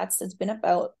mind. I'm like, it's been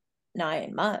about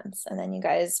 9 months, and then you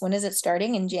guys, when is it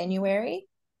starting? In January?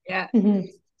 Yeah.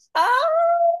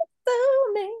 Oh, so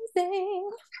amazing.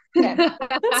 Okay.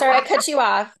 Sorry, I cut you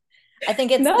off. I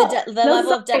think it's the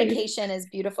level of dedication is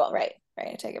beautiful. Right.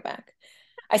 I take it back.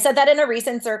 I said that in a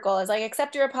recent circle. I was like,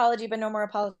 accept your apology, but no more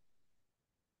apology.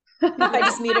 I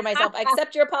just muted myself. I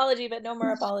accept your apology, but no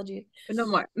more apologies. No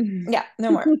more. Yeah, no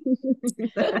more.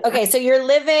 Okay, so you're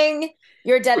living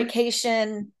your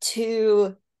dedication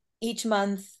to each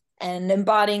month and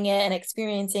embodying it and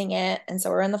experiencing it. And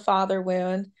so we're in the father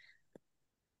wound.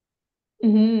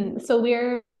 So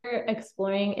we're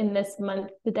exploring in this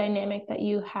month the dynamic that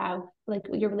you have, like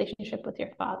your relationship with your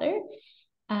father,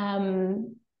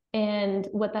 and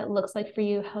what that looks like for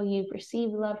you, how you've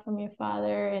received love from your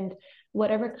father, and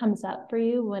whatever comes up for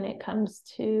you when it comes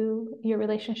to your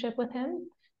relationship with him.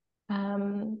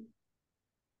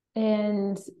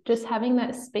 And just having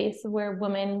that space where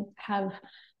women have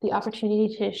the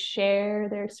opportunity to share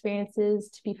their experiences,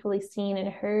 to be fully seen and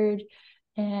heard,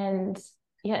 and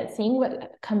seeing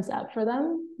what comes up for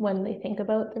them when they think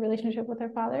about the relationship with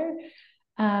their father,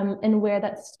 and where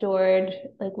that's stored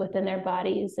like within their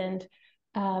bodies, and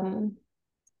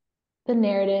the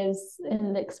narratives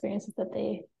and the experiences that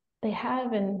they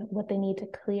have, and what they need to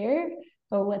clear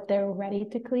or what they're ready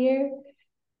to clear.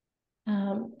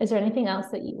 Is there anything else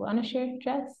that you want to share,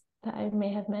 Jess, that I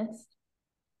may have missed?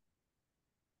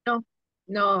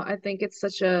 No, I think it's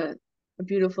such a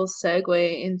beautiful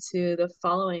segue into the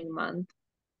following month.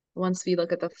 Once we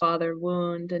look at the father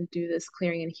wound and do this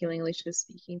clearing and healing Alicia is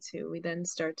speaking to, we then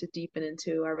start to deepen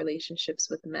into our relationships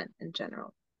with men in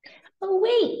general. Oh,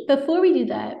 wait, before we do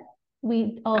that,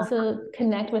 we also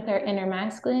connect with our inner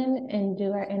masculine and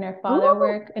do our inner father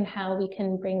work, and how we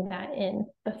can bring that in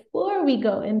before we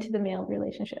go into the male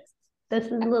relationships. This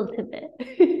is a little tidbit.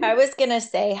 I was going to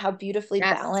say how beautifully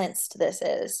balanced this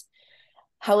is.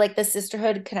 How like the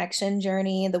sisterhood connection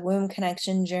journey, the womb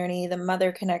connection journey, the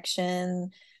mother connection,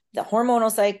 the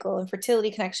hormonal cycle and fertility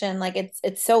connection, like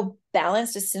it's so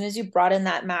balanced. As soon as you brought in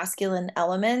that masculine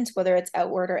element, whether it's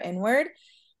outward or inward,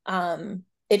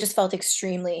 it just felt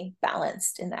extremely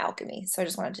balanced in the alchemy. So I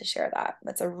just wanted to share that.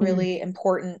 That's a really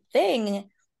important thing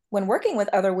when working with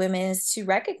other women, is to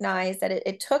recognize that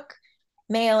it took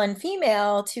male and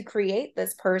female to create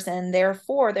this person.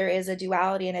 Therefore, there is a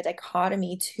duality and a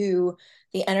dichotomy to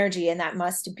the energy, and that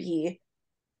must be,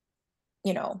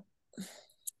 you know,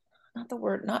 not the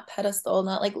word, not pedestal,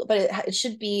 not like, but it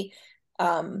should be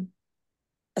a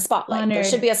spotlight. Honored. There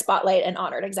should be a spotlight and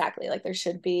honored. Exactly. Like there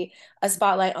should be a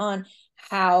spotlight on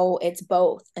how it's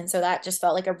both. And so that just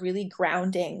felt like a really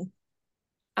grounding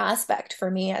aspect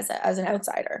for me as an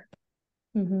outsider.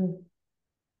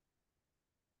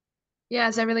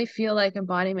 Yes, I really feel like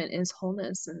embodiment is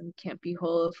wholeness, and can't be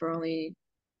whole if we're only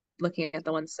looking at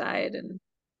the one side. And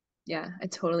yeah, I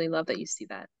totally love that you see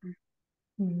that.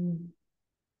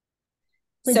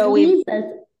 So we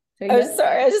oh,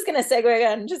 sorry, I was just gonna segue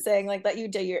again, just saying like that you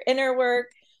do your inner work,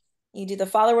 you do the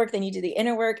father work, then you do the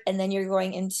inner work, and then you're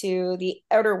going into the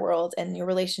outer world and your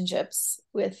relationships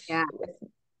with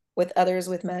others,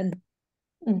 with men.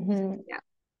 Yeah.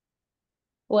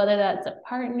 Whether that's a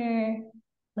partner,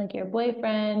 like your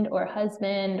boyfriend or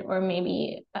husband, or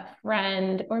maybe a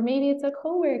friend, or maybe it's a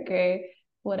coworker,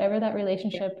 whatever that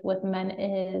relationship with men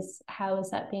is, how is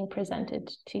that being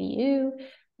presented to you?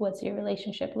 What's your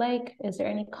relationship like? Is there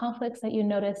any conflicts that you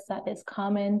notice that is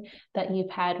common that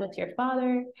you've had with your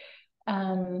father?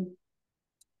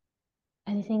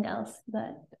 Anything else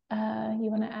that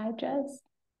you want to add, Jess?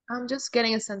 I'm just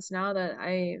getting a sense now that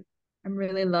I'm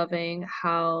really loving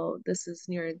how this is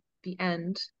near the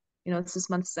end. You know, it's this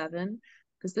month 7,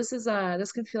 because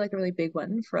this can feel like a really big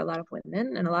one for a lot of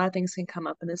women, and a lot of things can come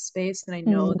up in this space. And I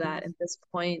know that at this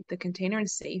point, the container and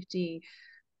safety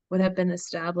would have been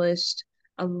established.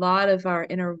 A lot of our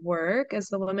inner work as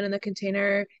the woman in the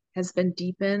container has been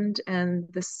deepened, and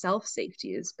the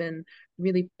self-safety has been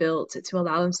really built to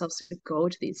allow themselves to go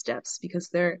to these depths, because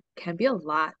there can be a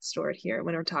lot stored here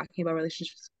when we're talking about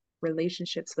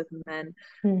relationships with men.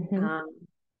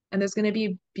 And there's going to be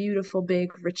a beautiful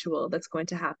big ritual that's going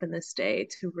to happen this day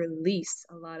to release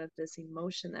a lot of this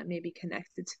emotion that may be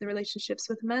connected to the relationships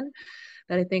with men,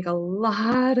 that I think a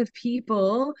lot of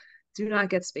people do not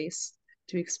get space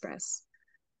to express.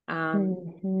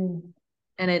 And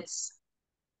it's,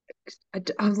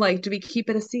 I'm like, do we keep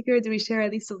it a secret? Do we share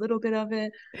at least a little bit of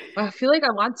it? I feel like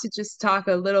I want to just talk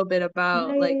a little bit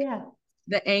about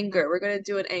the anger. We're going to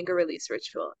do an anger release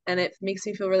ritual, and it makes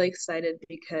me feel really excited,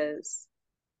 because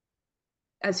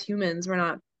as humans, we're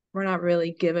not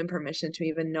really given permission to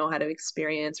even know how to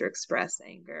experience or express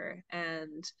anger.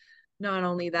 And not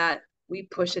only that, we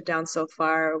push it down so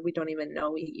far, we don't even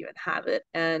know we even have it.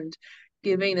 And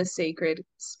giving the sacred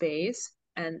space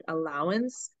and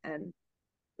allowance and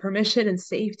permission and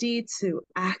safety to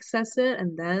access it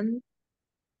and then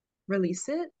release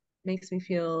it makes me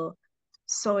feel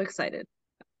so excited.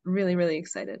 Really, really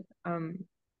excited.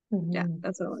 Yeah,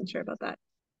 that's what I want to share about that.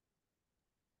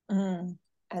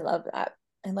 I love that.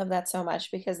 I love that so much,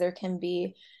 because there can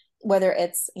be, whether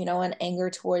it's, you know, an anger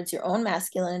towards your own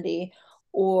masculinity,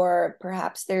 or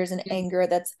perhaps there's an anger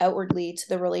that's outwardly to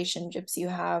the relationships you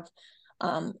have.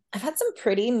 I've had some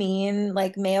pretty mean,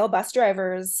 like, male bus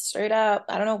drivers, straight up.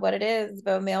 I don't know what it is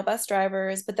about male bus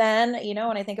drivers, but then, you know,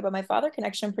 when I think about my father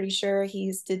connection, I'm pretty sure he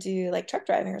used to do like truck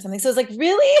driving or something. So it's like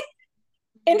really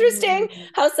interesting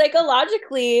how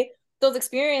psychologically those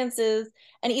experiences,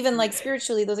 and even like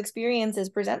spiritually, those experiences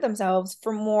present themselves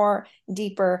for more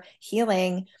deeper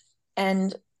healing.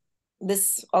 And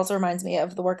this also reminds me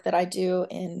of the work that I do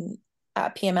in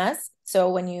PMS.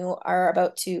 So when you are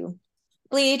about to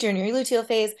bleed, you're in your luteal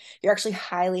phase, you're actually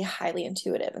highly, highly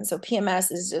intuitive. And so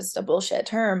PMS is just a bullshit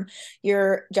term.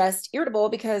 You're just irritable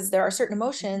because there are certain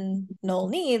emotional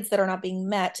needs that are not being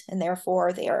met, and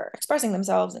therefore they are expressing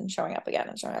themselves and showing up again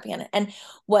and showing up again. And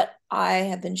what I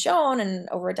have been shown in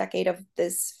over a decade of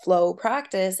this flow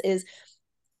practice is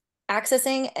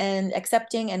accessing and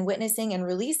accepting and witnessing and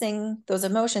releasing those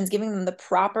emotions, giving them the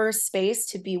proper space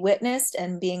to be witnessed,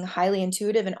 and being highly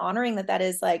intuitive and honoring that that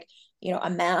is like, you know,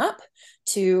 a map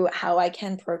to how I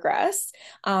can progress.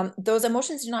 Those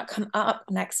emotions do not come up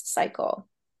next cycle.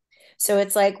 So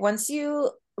it's like, once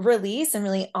you release and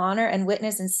really honor and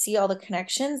witness and see all the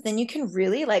connections, then you can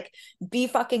really like be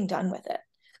fucking done with it.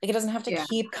 Like, it doesn't have to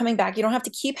keep coming back. You don't have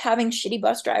to keep having shitty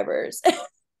bus drivers.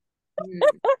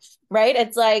 Right?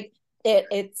 It's like,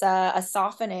 it's a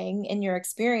softening in your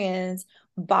experience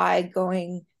by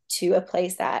going to a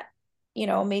place that, you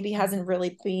know, maybe hasn't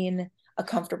really been a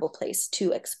comfortable place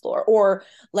to explore, or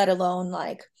let alone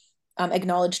like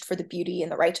acknowledged for the beauty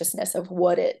and the righteousness of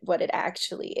what it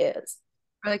actually is.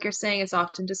 Or like you're saying, it's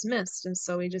often dismissed, and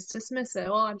so we just dismiss it.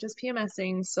 Well, I'm just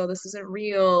PMSing, so this isn't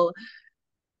real.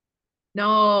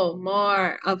 No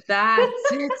more of that.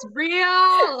 It's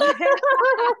real.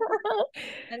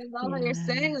 And I love how you're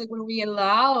saying, Yeah. like, when we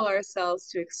allow ourselves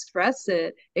to express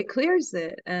it, it clears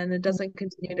it and it doesn't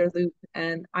continue to loop.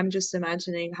 And I'm just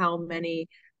imagining how many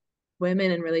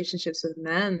women in relationships with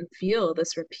men feel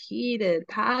this repeated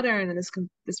pattern and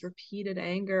this repeated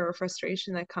anger or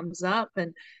frustration that comes up,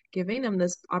 and giving them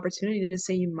this opportunity to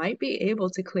say, you might be able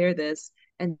to clear this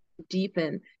and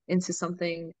deepen into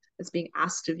something that's being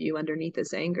asked of you underneath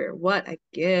this anger. What a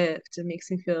gift. It makes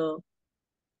me feel,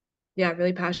 yeah,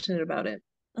 really passionate about it.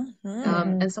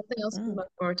 Mm-hmm. And something else when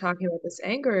we're talking about this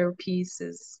anger piece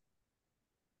is,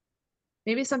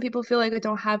 maybe some people feel like I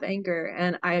don't have anger,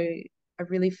 and I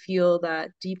really feel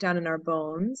that deep down in our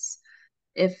bones,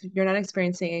 if you're not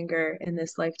experiencing anger in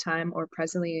this lifetime or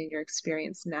presently in your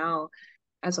experience now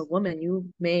as a woman,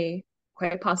 you may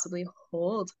quite possibly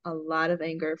hold a lot of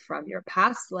anger from your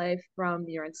past life, from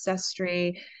your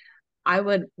ancestry. I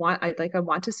want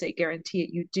to say guarantee it,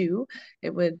 you do.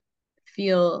 It would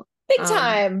feel Big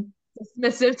time.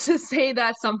 dismissive to say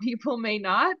that some people may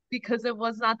not, because it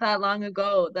was not that long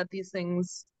ago that these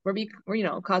things were,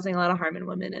 causing a lot of harm in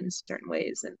women in certain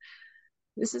ways. And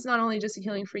this is not only just a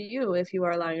healing for you if you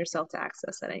are allowing yourself to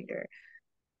access that anger.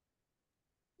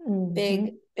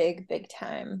 Big, big, big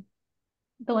time.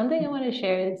 The one thing I want to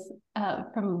share is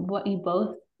from what you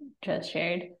both just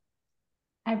shared,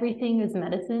 everything is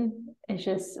medicine. It's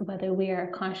just whether we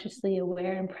are consciously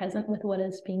aware and present with what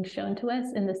is being shown to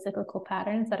us in the cyclical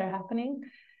patterns that are happening.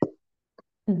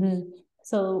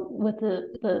 So with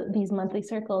these monthly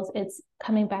circles, it's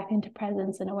coming back into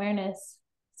presence and awareness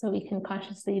so we can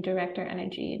consciously direct our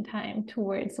energy and time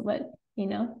towards what,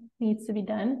 needs to be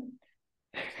done.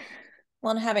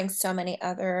 Well, and having so many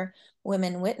other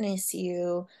women witness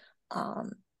you,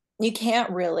 you can't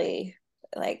really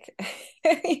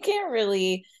you can't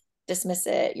really dismiss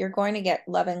it. You're going to get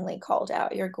lovingly called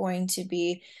out. You're going to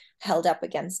be held up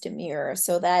against a mirror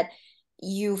so that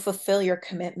you fulfill your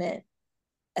commitment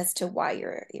as to why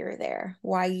you're there,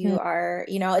 why you are,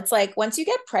 it's like once you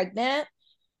get pregnant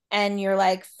and you're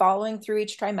like following through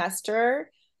each trimester,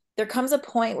 there comes a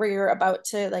point where you're about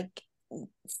to like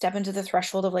step into the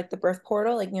threshold of like the birth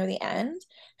portal, like near the end,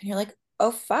 and you're like,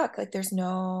 oh fuck, like there's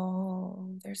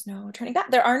no turning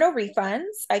back. There are no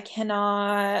refunds. I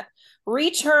cannot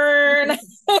return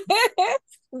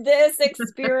this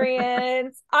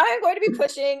experience. I'm going to be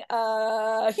pushing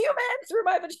a human through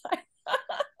my vagina.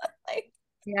 Like,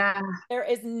 yeah, there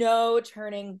is no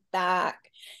turning back.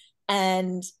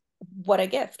 And what a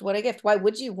gift. What a gift. Why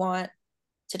would you want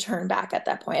to turn back at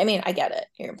that point? I mean, I get it.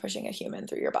 You're pushing a human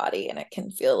through your body and it can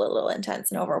feel a little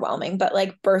intense and overwhelming, but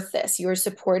like birth this. You are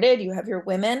supported. You have your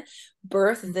women.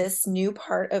 Birth this new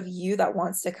part of you that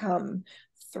wants to come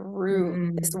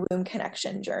through this womb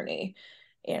connection journey.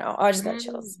 I just got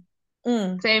chills.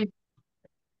 Same.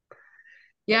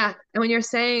 Yeah. And when you're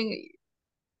saying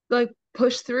like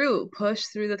push through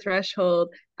the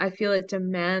threshold, I feel it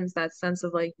demands that sense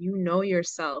of like,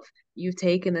 yourself. You've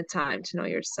taken the time to know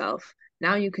yourself.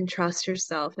 Now you can trust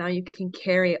yourself. Now you can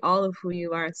carry all of who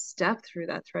you are and step through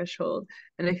that threshold.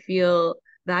 And I feel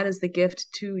that is the gift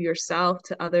to yourself,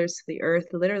 to others, to the earth,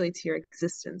 literally to your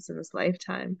existence in this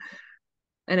lifetime.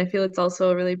 And I feel it's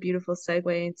also a really beautiful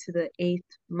segue into the 8th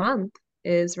month,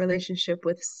 is relationship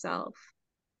with self.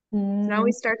 So now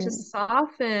we start to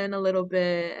soften a little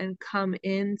bit and come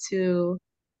into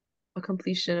a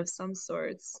completion of some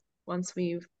sorts once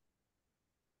we've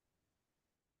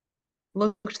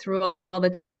looked through all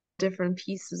the different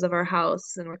pieces of our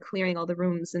house and we're clearing all the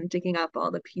rooms and digging up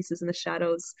all the pieces in the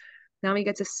shadows. Now we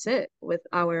get to sit with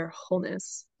our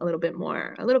wholeness a little bit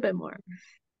more, a little bit more.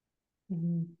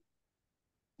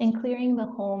 And clearing the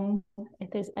home,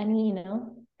 if there's any,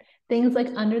 things like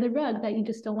under the rug that you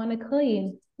just don't want to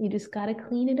clean, you just got to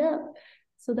clean it up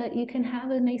so that you can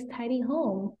have a nice, tidy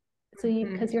home. So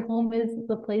because your home is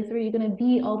the place where you're going to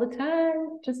be all the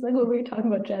time, just like what we were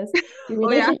talking about, Jess. Your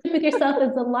relationship with yourself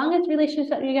is the longest relationship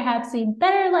you're going to have, so you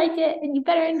better like it and you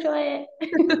better enjoy it.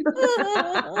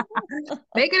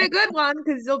 Make it a good one,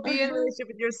 because you'll be in a relationship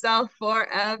with yourself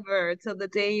forever till the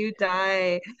day you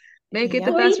die. Make it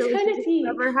the best relationship you've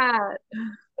ever had.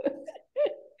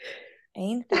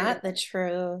 Ain't that the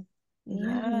truth?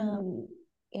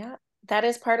 Yeah. That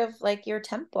is part of like your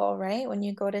temple, right? When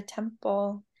you go to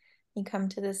temple, you come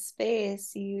to this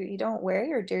space, you don't wear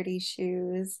your dirty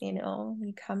shoes,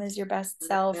 you come as your best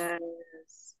self.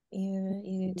 Yes.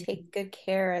 You take good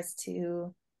care as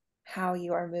to how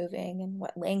you are moving and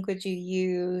what language you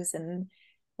use and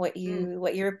what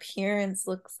your appearance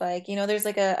looks like. There's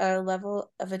like a level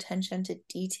of attention to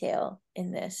detail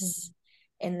in this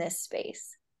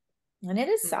space. And it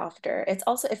is softer. It's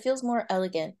also, it feels more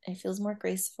elegant. It feels more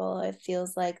graceful. It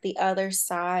feels like the other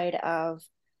side of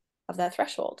that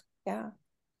threshold. Yeah.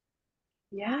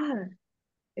 Yeah,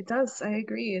 it does. I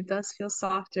agree. It does feel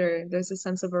softer. There's a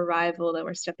sense of arrival that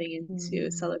we're stepping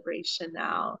into celebration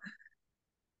now.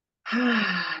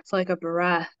 It's like a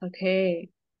breath. Okay,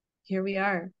 here we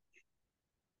are.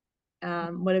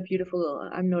 What a beautiful,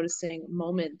 I'm noticing,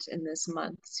 moment in this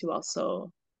month to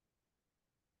also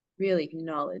really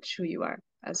acknowledge who you are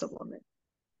as a woman.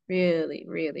 Really,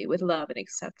 really, with love and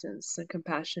acceptance and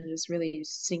compassion, just really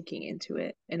sinking into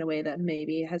it in a way that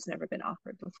maybe has never been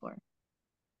offered before.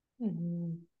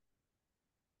 Oof,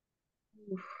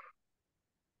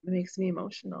 it makes me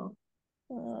emotional.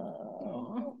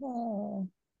 Oh.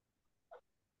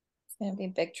 It's going to be a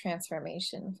big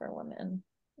transformation for women.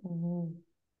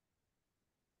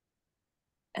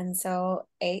 And so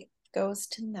 8 goes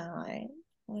to 9.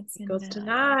 What's it goes 9? To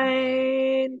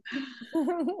 9.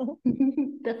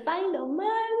 The final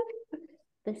month,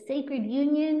 the sacred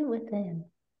union within.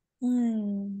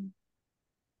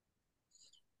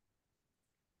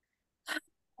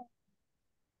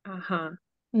 Uh-huh.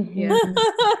 Yeah.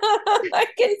 I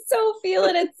can so feel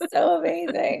it. It's so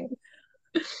amazing.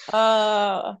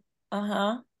 Uh-huh.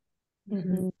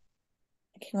 Can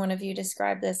one of you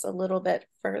describe this a little bit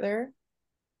further?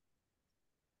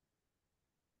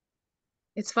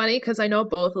 It's funny because I know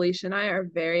both Alicia and I are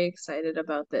very excited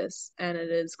about this, and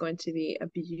it is going to be a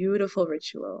beautiful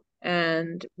ritual.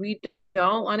 And we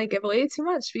don't want to give away too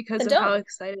much because of how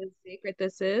excited and sacred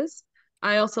this is.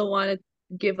 I also want to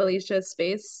give Alicia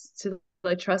space to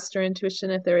like trust her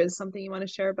intuition if there is something you want to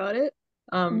share about it.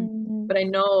 But I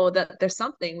know that there's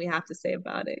something we have to say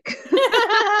about it.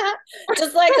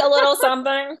 Just like a little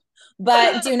something,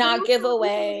 but do not give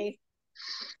away.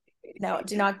 No,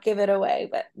 do not give it away,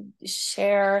 but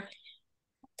share.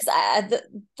 Because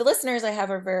the listeners I have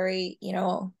are very,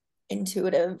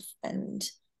 intuitive and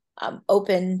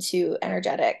open to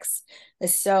energetics.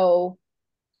 So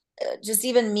just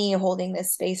even me holding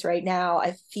this space right now,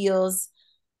 it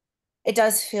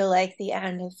does feel like the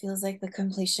end. It feels like the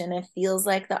completion. It feels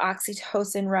like the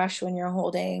oxytocin rush when you're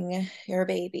holding your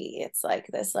baby. It's like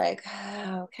this, like,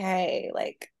 okay,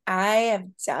 like I have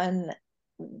done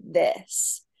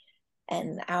this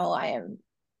and now I am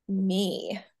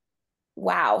me.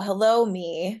 Wow. Hello,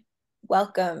 me.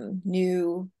 Welcome,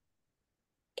 new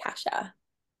Kasha.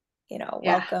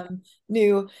 Welcome,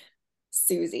 new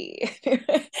Susie. If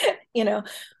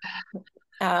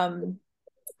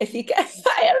you guys,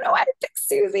 I don't know why I picked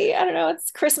Susie. I don't know.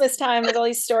 It's Christmas time with all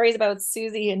these stories about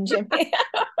Susie and Jimmy.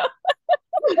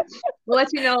 We'll let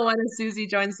you know when Susie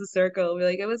joins the circle. We're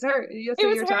like, it was her. That's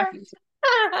who you're talking to.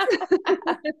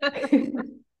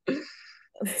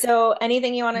 So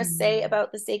anything you want to say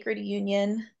about the sacred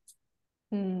union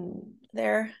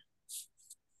there?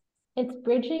 It's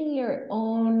bridging your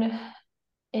own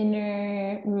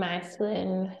inner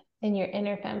masculine and your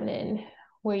inner feminine,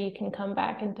 where you can come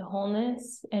back into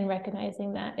wholeness and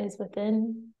recognizing that is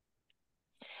within.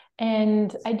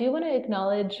 And I do want to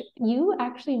acknowledge you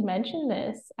actually mentioned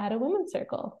this at a women's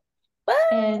circle.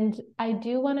 What? And I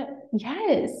do want to,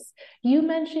 yes, you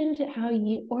mentioned how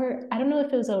or I don't know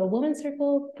if it was at a women's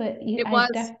circle, but it was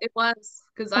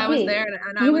because I was there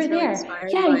and I was really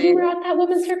inspired. Yeah, you were at that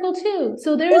women's circle too.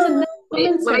 So there's another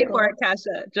women's circle. Wait for it,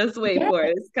 Kasha. Just wait for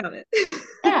it. It's coming.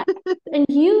 Yeah. And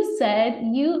you said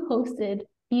you hosted,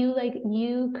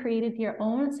 you created your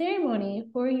own ceremony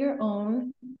for your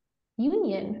own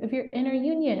union, of your inner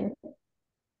union.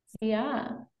 Yeah.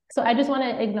 So I just want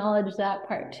to acknowledge that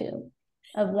part too.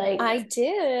 I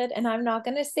did, and I'm not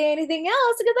going to say anything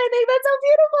else because I think that's so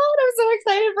beautiful, and I'm so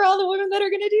excited for all the women that are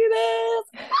going to do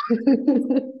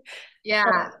this.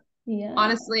 Yeah.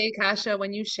 Honestly, Kasha,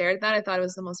 when you shared that, I thought it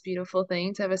was the most beautiful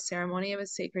thing to have a ceremony of a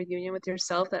sacred union with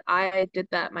yourself. That I did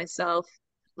that myself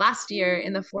last year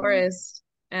in the forest,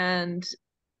 and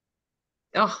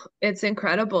it's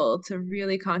incredible to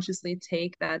really consciously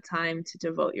take that time to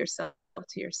devote yourself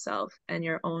to yourself and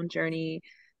your own journey,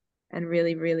 and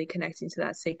really, really connecting to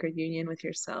that sacred union with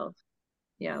yourself.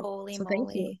 Yeah. Holy so moly.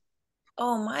 Thank you.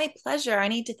 Oh, my pleasure. I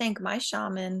need to thank my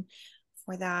shaman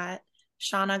for that,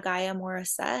 Shauna Gaia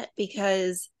Morissette,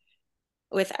 because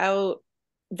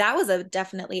that was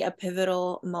definitely a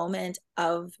pivotal moment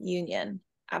of union.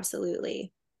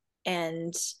 Absolutely.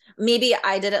 And maybe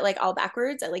I did it like all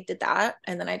backwards. I like did that,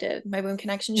 and then I did my womb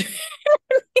connection.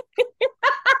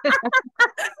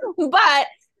 But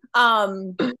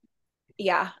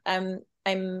yeah,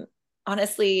 I'm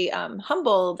honestly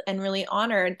humbled and really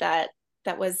honored that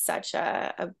was such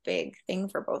a big thing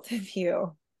for both of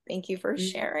you. Thank you for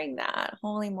sharing that.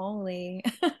 Holy moly.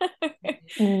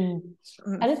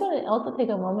 I just want to also take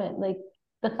a moment, like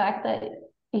the fact that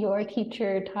your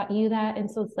teacher taught you that. And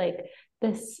so it's like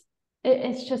this,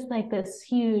 it's just like this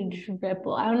huge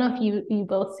ripple. I don't know if you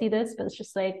both see this, but it's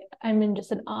just like, I'm in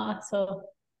just in awe. So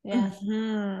yeah.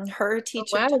 Her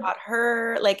teacher taught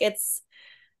her, like it's,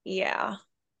 yeah.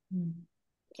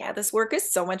 Yeah, this work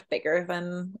is so much bigger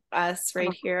than us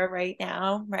right here, right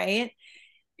now, right?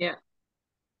 Yeah.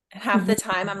 Half the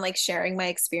time I'm like sharing my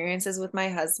experiences with my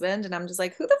husband and I'm just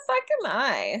like, who the fuck am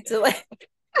I to like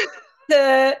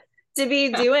to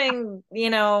be doing, you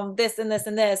know, this and this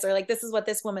and this, or like this is what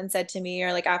this woman said to me,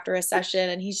 or like after a session,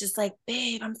 and he's just like,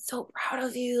 babe, I'm so proud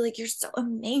of you, like you're so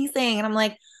amazing. And I'm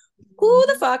like, who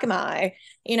the fuck am I,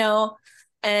 you know?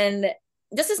 And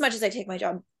just as much as I take my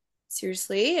job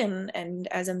seriously and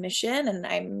as a mission, and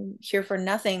I'm here for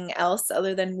nothing else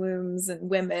other than wombs and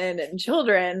women and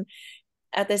children,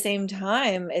 at the same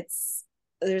time,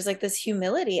 there's like this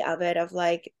humility of it, of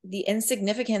like the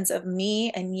insignificance of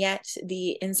me and yet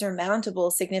the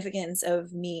insurmountable significance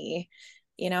of me,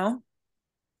 you know?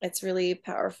 It's really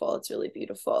powerful. It's really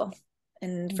beautiful.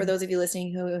 And for those of you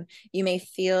listening who you may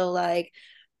feel like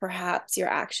perhaps your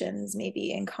actions may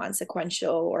be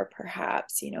inconsequential, or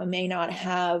perhaps, you know, may not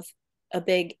have a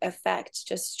big effect,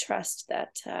 just trust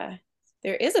that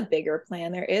there is a bigger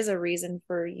plan. There is a reason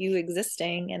for you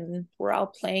existing, and we're all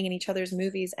playing in each other's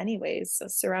movies anyways. So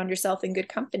surround yourself in good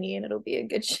company and it'll be a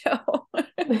good show.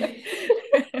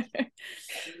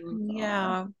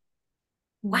 Yeah.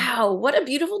 Wow, what a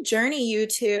beautiful journey, you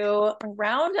two. A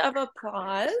round of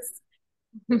applause.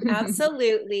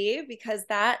 Absolutely, because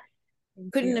that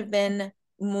couldn't have been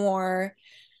more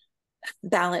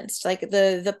balanced. Like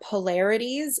the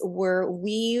polarities were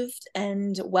weaved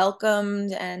and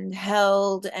welcomed and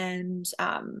held, and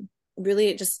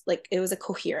really just like it was a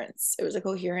coherence. It was a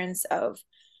coherence of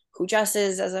who Jess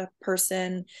is as a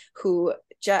person, who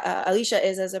Alicia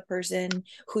is as a person,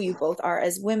 who you both are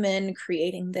as women,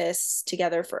 creating this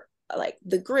together for like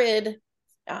the grid.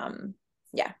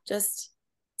 Yeah, just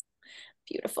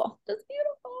beautiful. Just beautiful.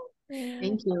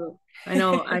 Thank you. I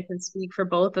know I can speak for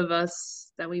both of us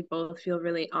that we both feel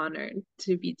really honored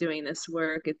to be doing this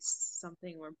work. It's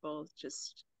something we're both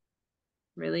just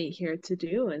really here to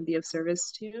do and be of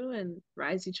service to, and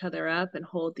rise each other up and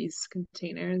hold these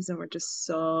containers. And we're just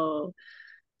so,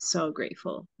 so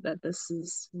grateful that this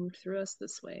has moved through us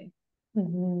this way. Yeah.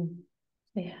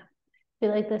 I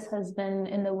feel like this has been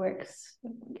in the works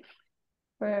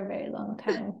for a very long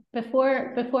time.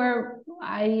 Before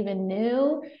I even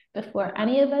knew, before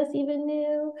any of us even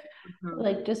knew,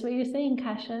 like just what you're saying,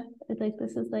 Kasha, like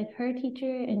this is like her teacher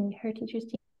and her teacher's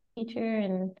teacher,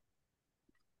 and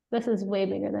this is way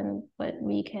bigger than what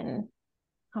we can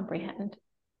comprehend.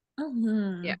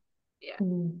 Yeah.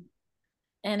 And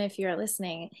if you're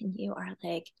listening and you are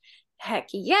like, heck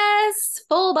yes,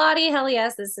 full body, hell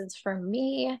yes, this is for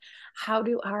me. How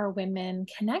do our women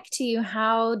connect to you?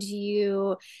 How do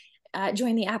you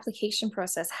join the application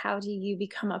process? How do you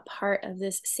become a part of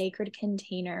this sacred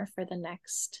container for the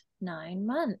next 9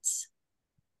 months?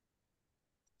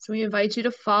 So we invite you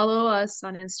to follow us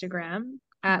on Instagram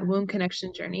at Womb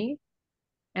Connection Journey,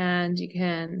 and you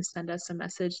can send us a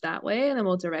message that way, and then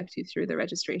we'll direct you through the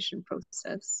registration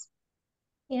process.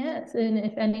 Yes, and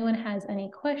if anyone has any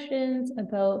questions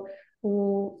about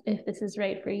if this is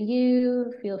right for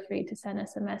you, feel free to send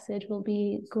us a message. We'll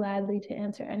be gladly to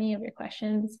answer any of your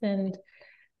questions. And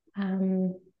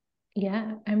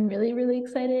yeah, I'm really, really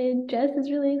excited. Jess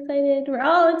is really excited. We're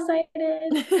all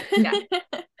excited. Yeah.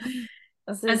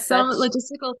 And some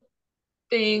logistical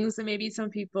things that maybe some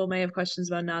people may have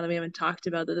questions about now that we haven't talked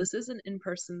about, that this is an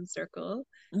in-person circle.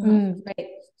 Right.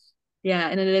 Yeah,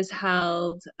 and it is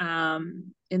held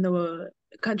in the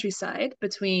countryside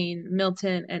between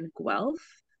Milton and Guelph.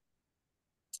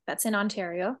 That's in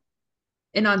Ontario.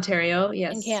 In Ontario,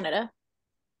 yes. In Canada.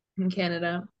 In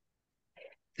Canada.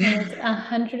 And it's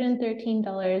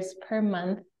 $113 per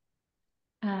month.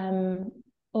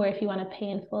 Or if you want to pay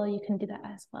in full, you can do that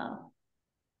as well.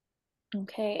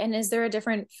 Okay. And is there a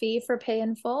different fee for pay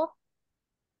in full?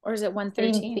 Or is it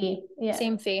 113? Same fee. Yeah.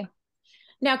 Same fee.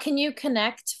 Now, can you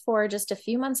connect for just a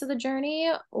few months of the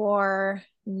journey or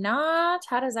not?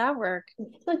 How does that work?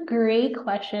 It's a great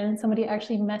question. Somebody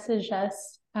actually messaged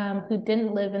us who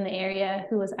didn't live in the area,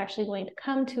 who was actually going to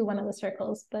come to one of the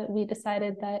circles, but we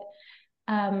decided that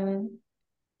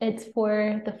it's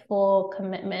for the full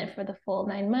commitment, for the full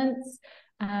 9 months,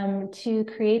 to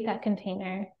create that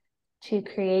container, to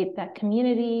create that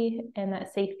community and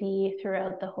that safety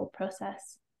throughout the whole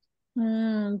process.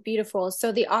 Beautiful.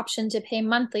 So the option to pay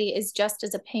monthly is just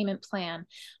as a payment plan,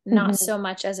 not so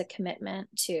much as a commitment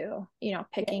to, you know,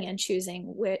 picking and choosing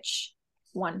which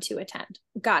one to attend.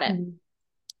 Got it.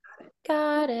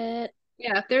 Got it.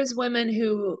 Yeah, if there's women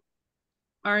who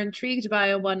are intrigued by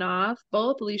a one-off,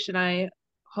 both Alicia and I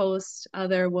host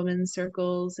other women's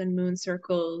circles and moon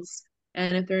circles.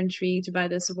 And if they're intrigued by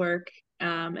this work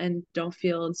and don't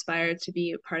feel inspired to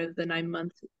be a part of the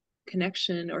 9-month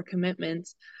connection or commitment,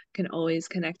 can always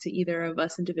connect to either of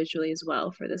us individually as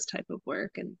well for this type of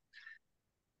work and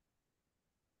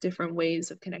different ways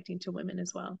of connecting to women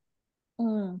as well.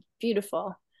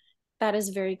 Beautiful. That is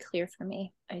very clear for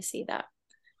me. I see that.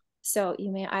 So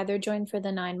you may either join for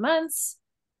the 9 months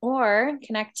or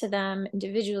connect to them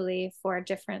individually for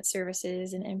different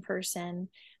services and in-person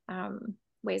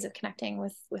ways of connecting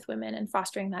with women and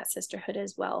fostering that sisterhood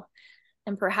as well.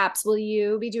 And perhaps will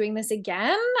you be doing this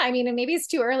again? I mean, maybe it's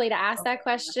too early to ask that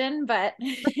question, but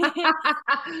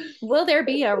will there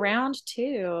be a round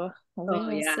 2? We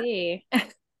will see.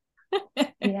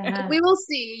 Yeah, we will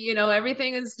see. You know,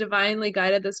 everything is divinely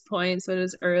guided at this point, so it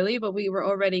is early, but we were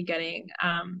already getting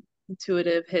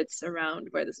intuitive hits around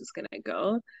where this is going to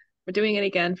go. We're doing it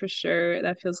again for sure.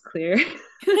 That feels clear.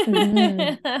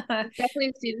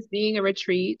 Definitely see this being a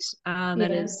retreat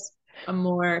that is a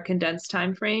more condensed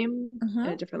time frame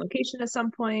at a different location at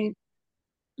some point.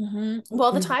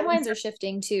 Well, the timelines are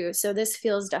shifting too, so this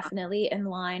feels definitely in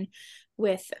line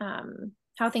with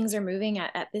how things are moving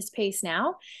at this pace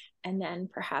now, and then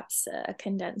perhaps a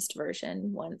condensed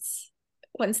version once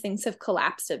things have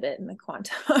collapsed a bit in the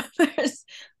quantum. There's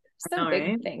some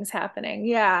big things happening.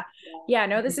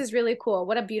 No, this is really cool.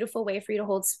 What a beautiful way for you to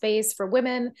hold space for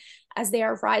women as they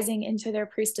are rising into their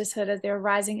priestesshood, as they're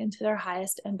rising into their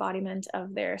highest embodiment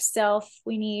of their self.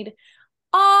 We need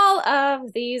all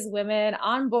of these women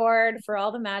on board for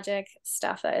all the magic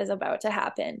stuff that is about to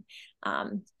happen,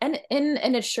 and in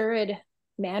an assured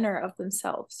manner of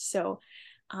themselves. So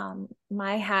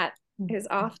my hat is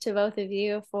off to both of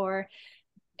you for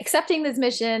accepting this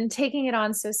mission, taking it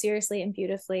on so seriously and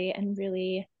beautifully, and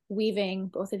really weaving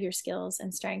both of your skills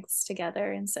and strengths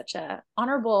together in such a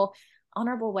honorable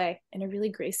way, in a really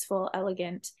graceful,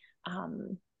 elegant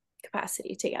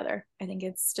capacity together. I think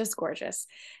it's just gorgeous.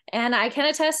 And I can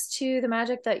attest to the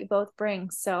magic that you both bring.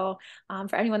 So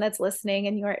for anyone that's listening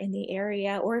and you are in the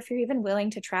area, or if you're even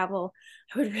willing to travel,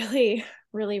 I would really,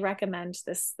 really recommend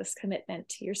this commitment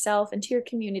to yourself and to your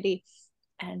community,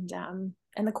 and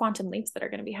the quantum leaps that are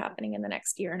going to be happening in the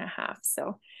next year and a half.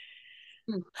 So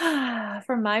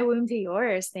from my womb to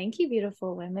yours, thank you,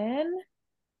 beautiful women.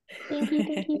 Thank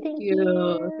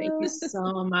you. Thank you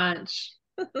so much.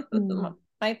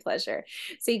 My pleasure.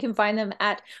 So you can find them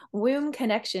at Womb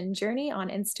Connection Journey on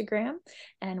Instagram.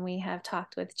 And we have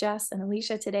talked with Jess and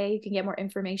Alicia today. You can get more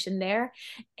information there.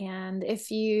 And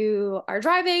if you are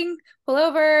driving, pull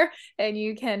over and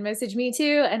you can message me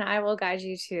too, and I will guide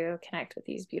you to connect with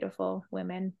these beautiful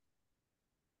women.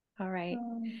 All right.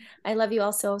 I love you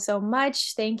all so, so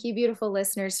much. Thank you, beautiful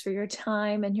listeners, for your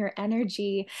time and your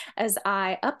energy as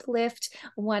I uplift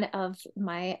one of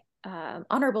my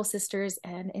honorable sisters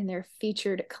and in their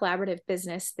featured collaborative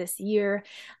business this year.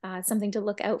 Something to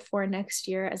look out for next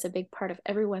year as a big part of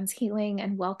everyone's healing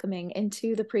and welcoming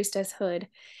into the priestesshood.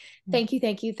 Thank you,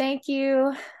 thank you, thank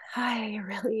you. I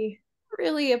really,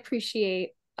 really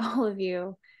appreciate all of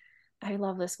you. I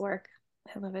love this work.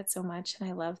 I love it so much. And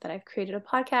I love that I've created a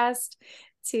podcast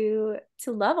to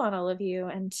love on all of you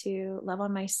and to love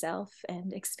on myself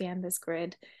and expand this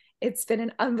grid. It's been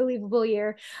an unbelievable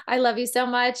year. I love you so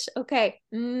much. Okay.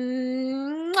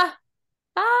 Mwah.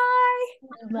 Bye.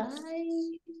 Bye.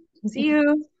 See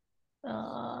you.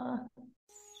 Aww.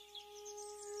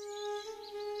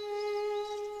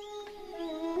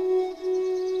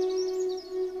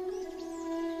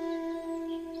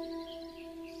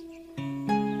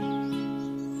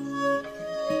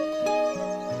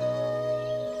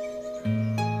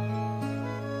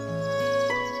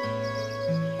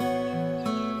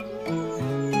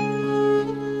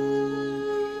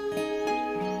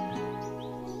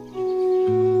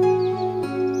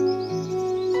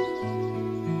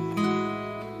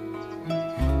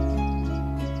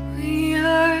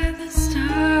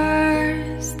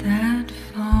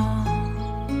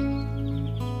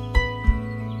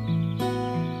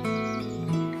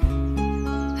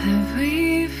 Have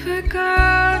we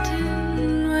forgotten?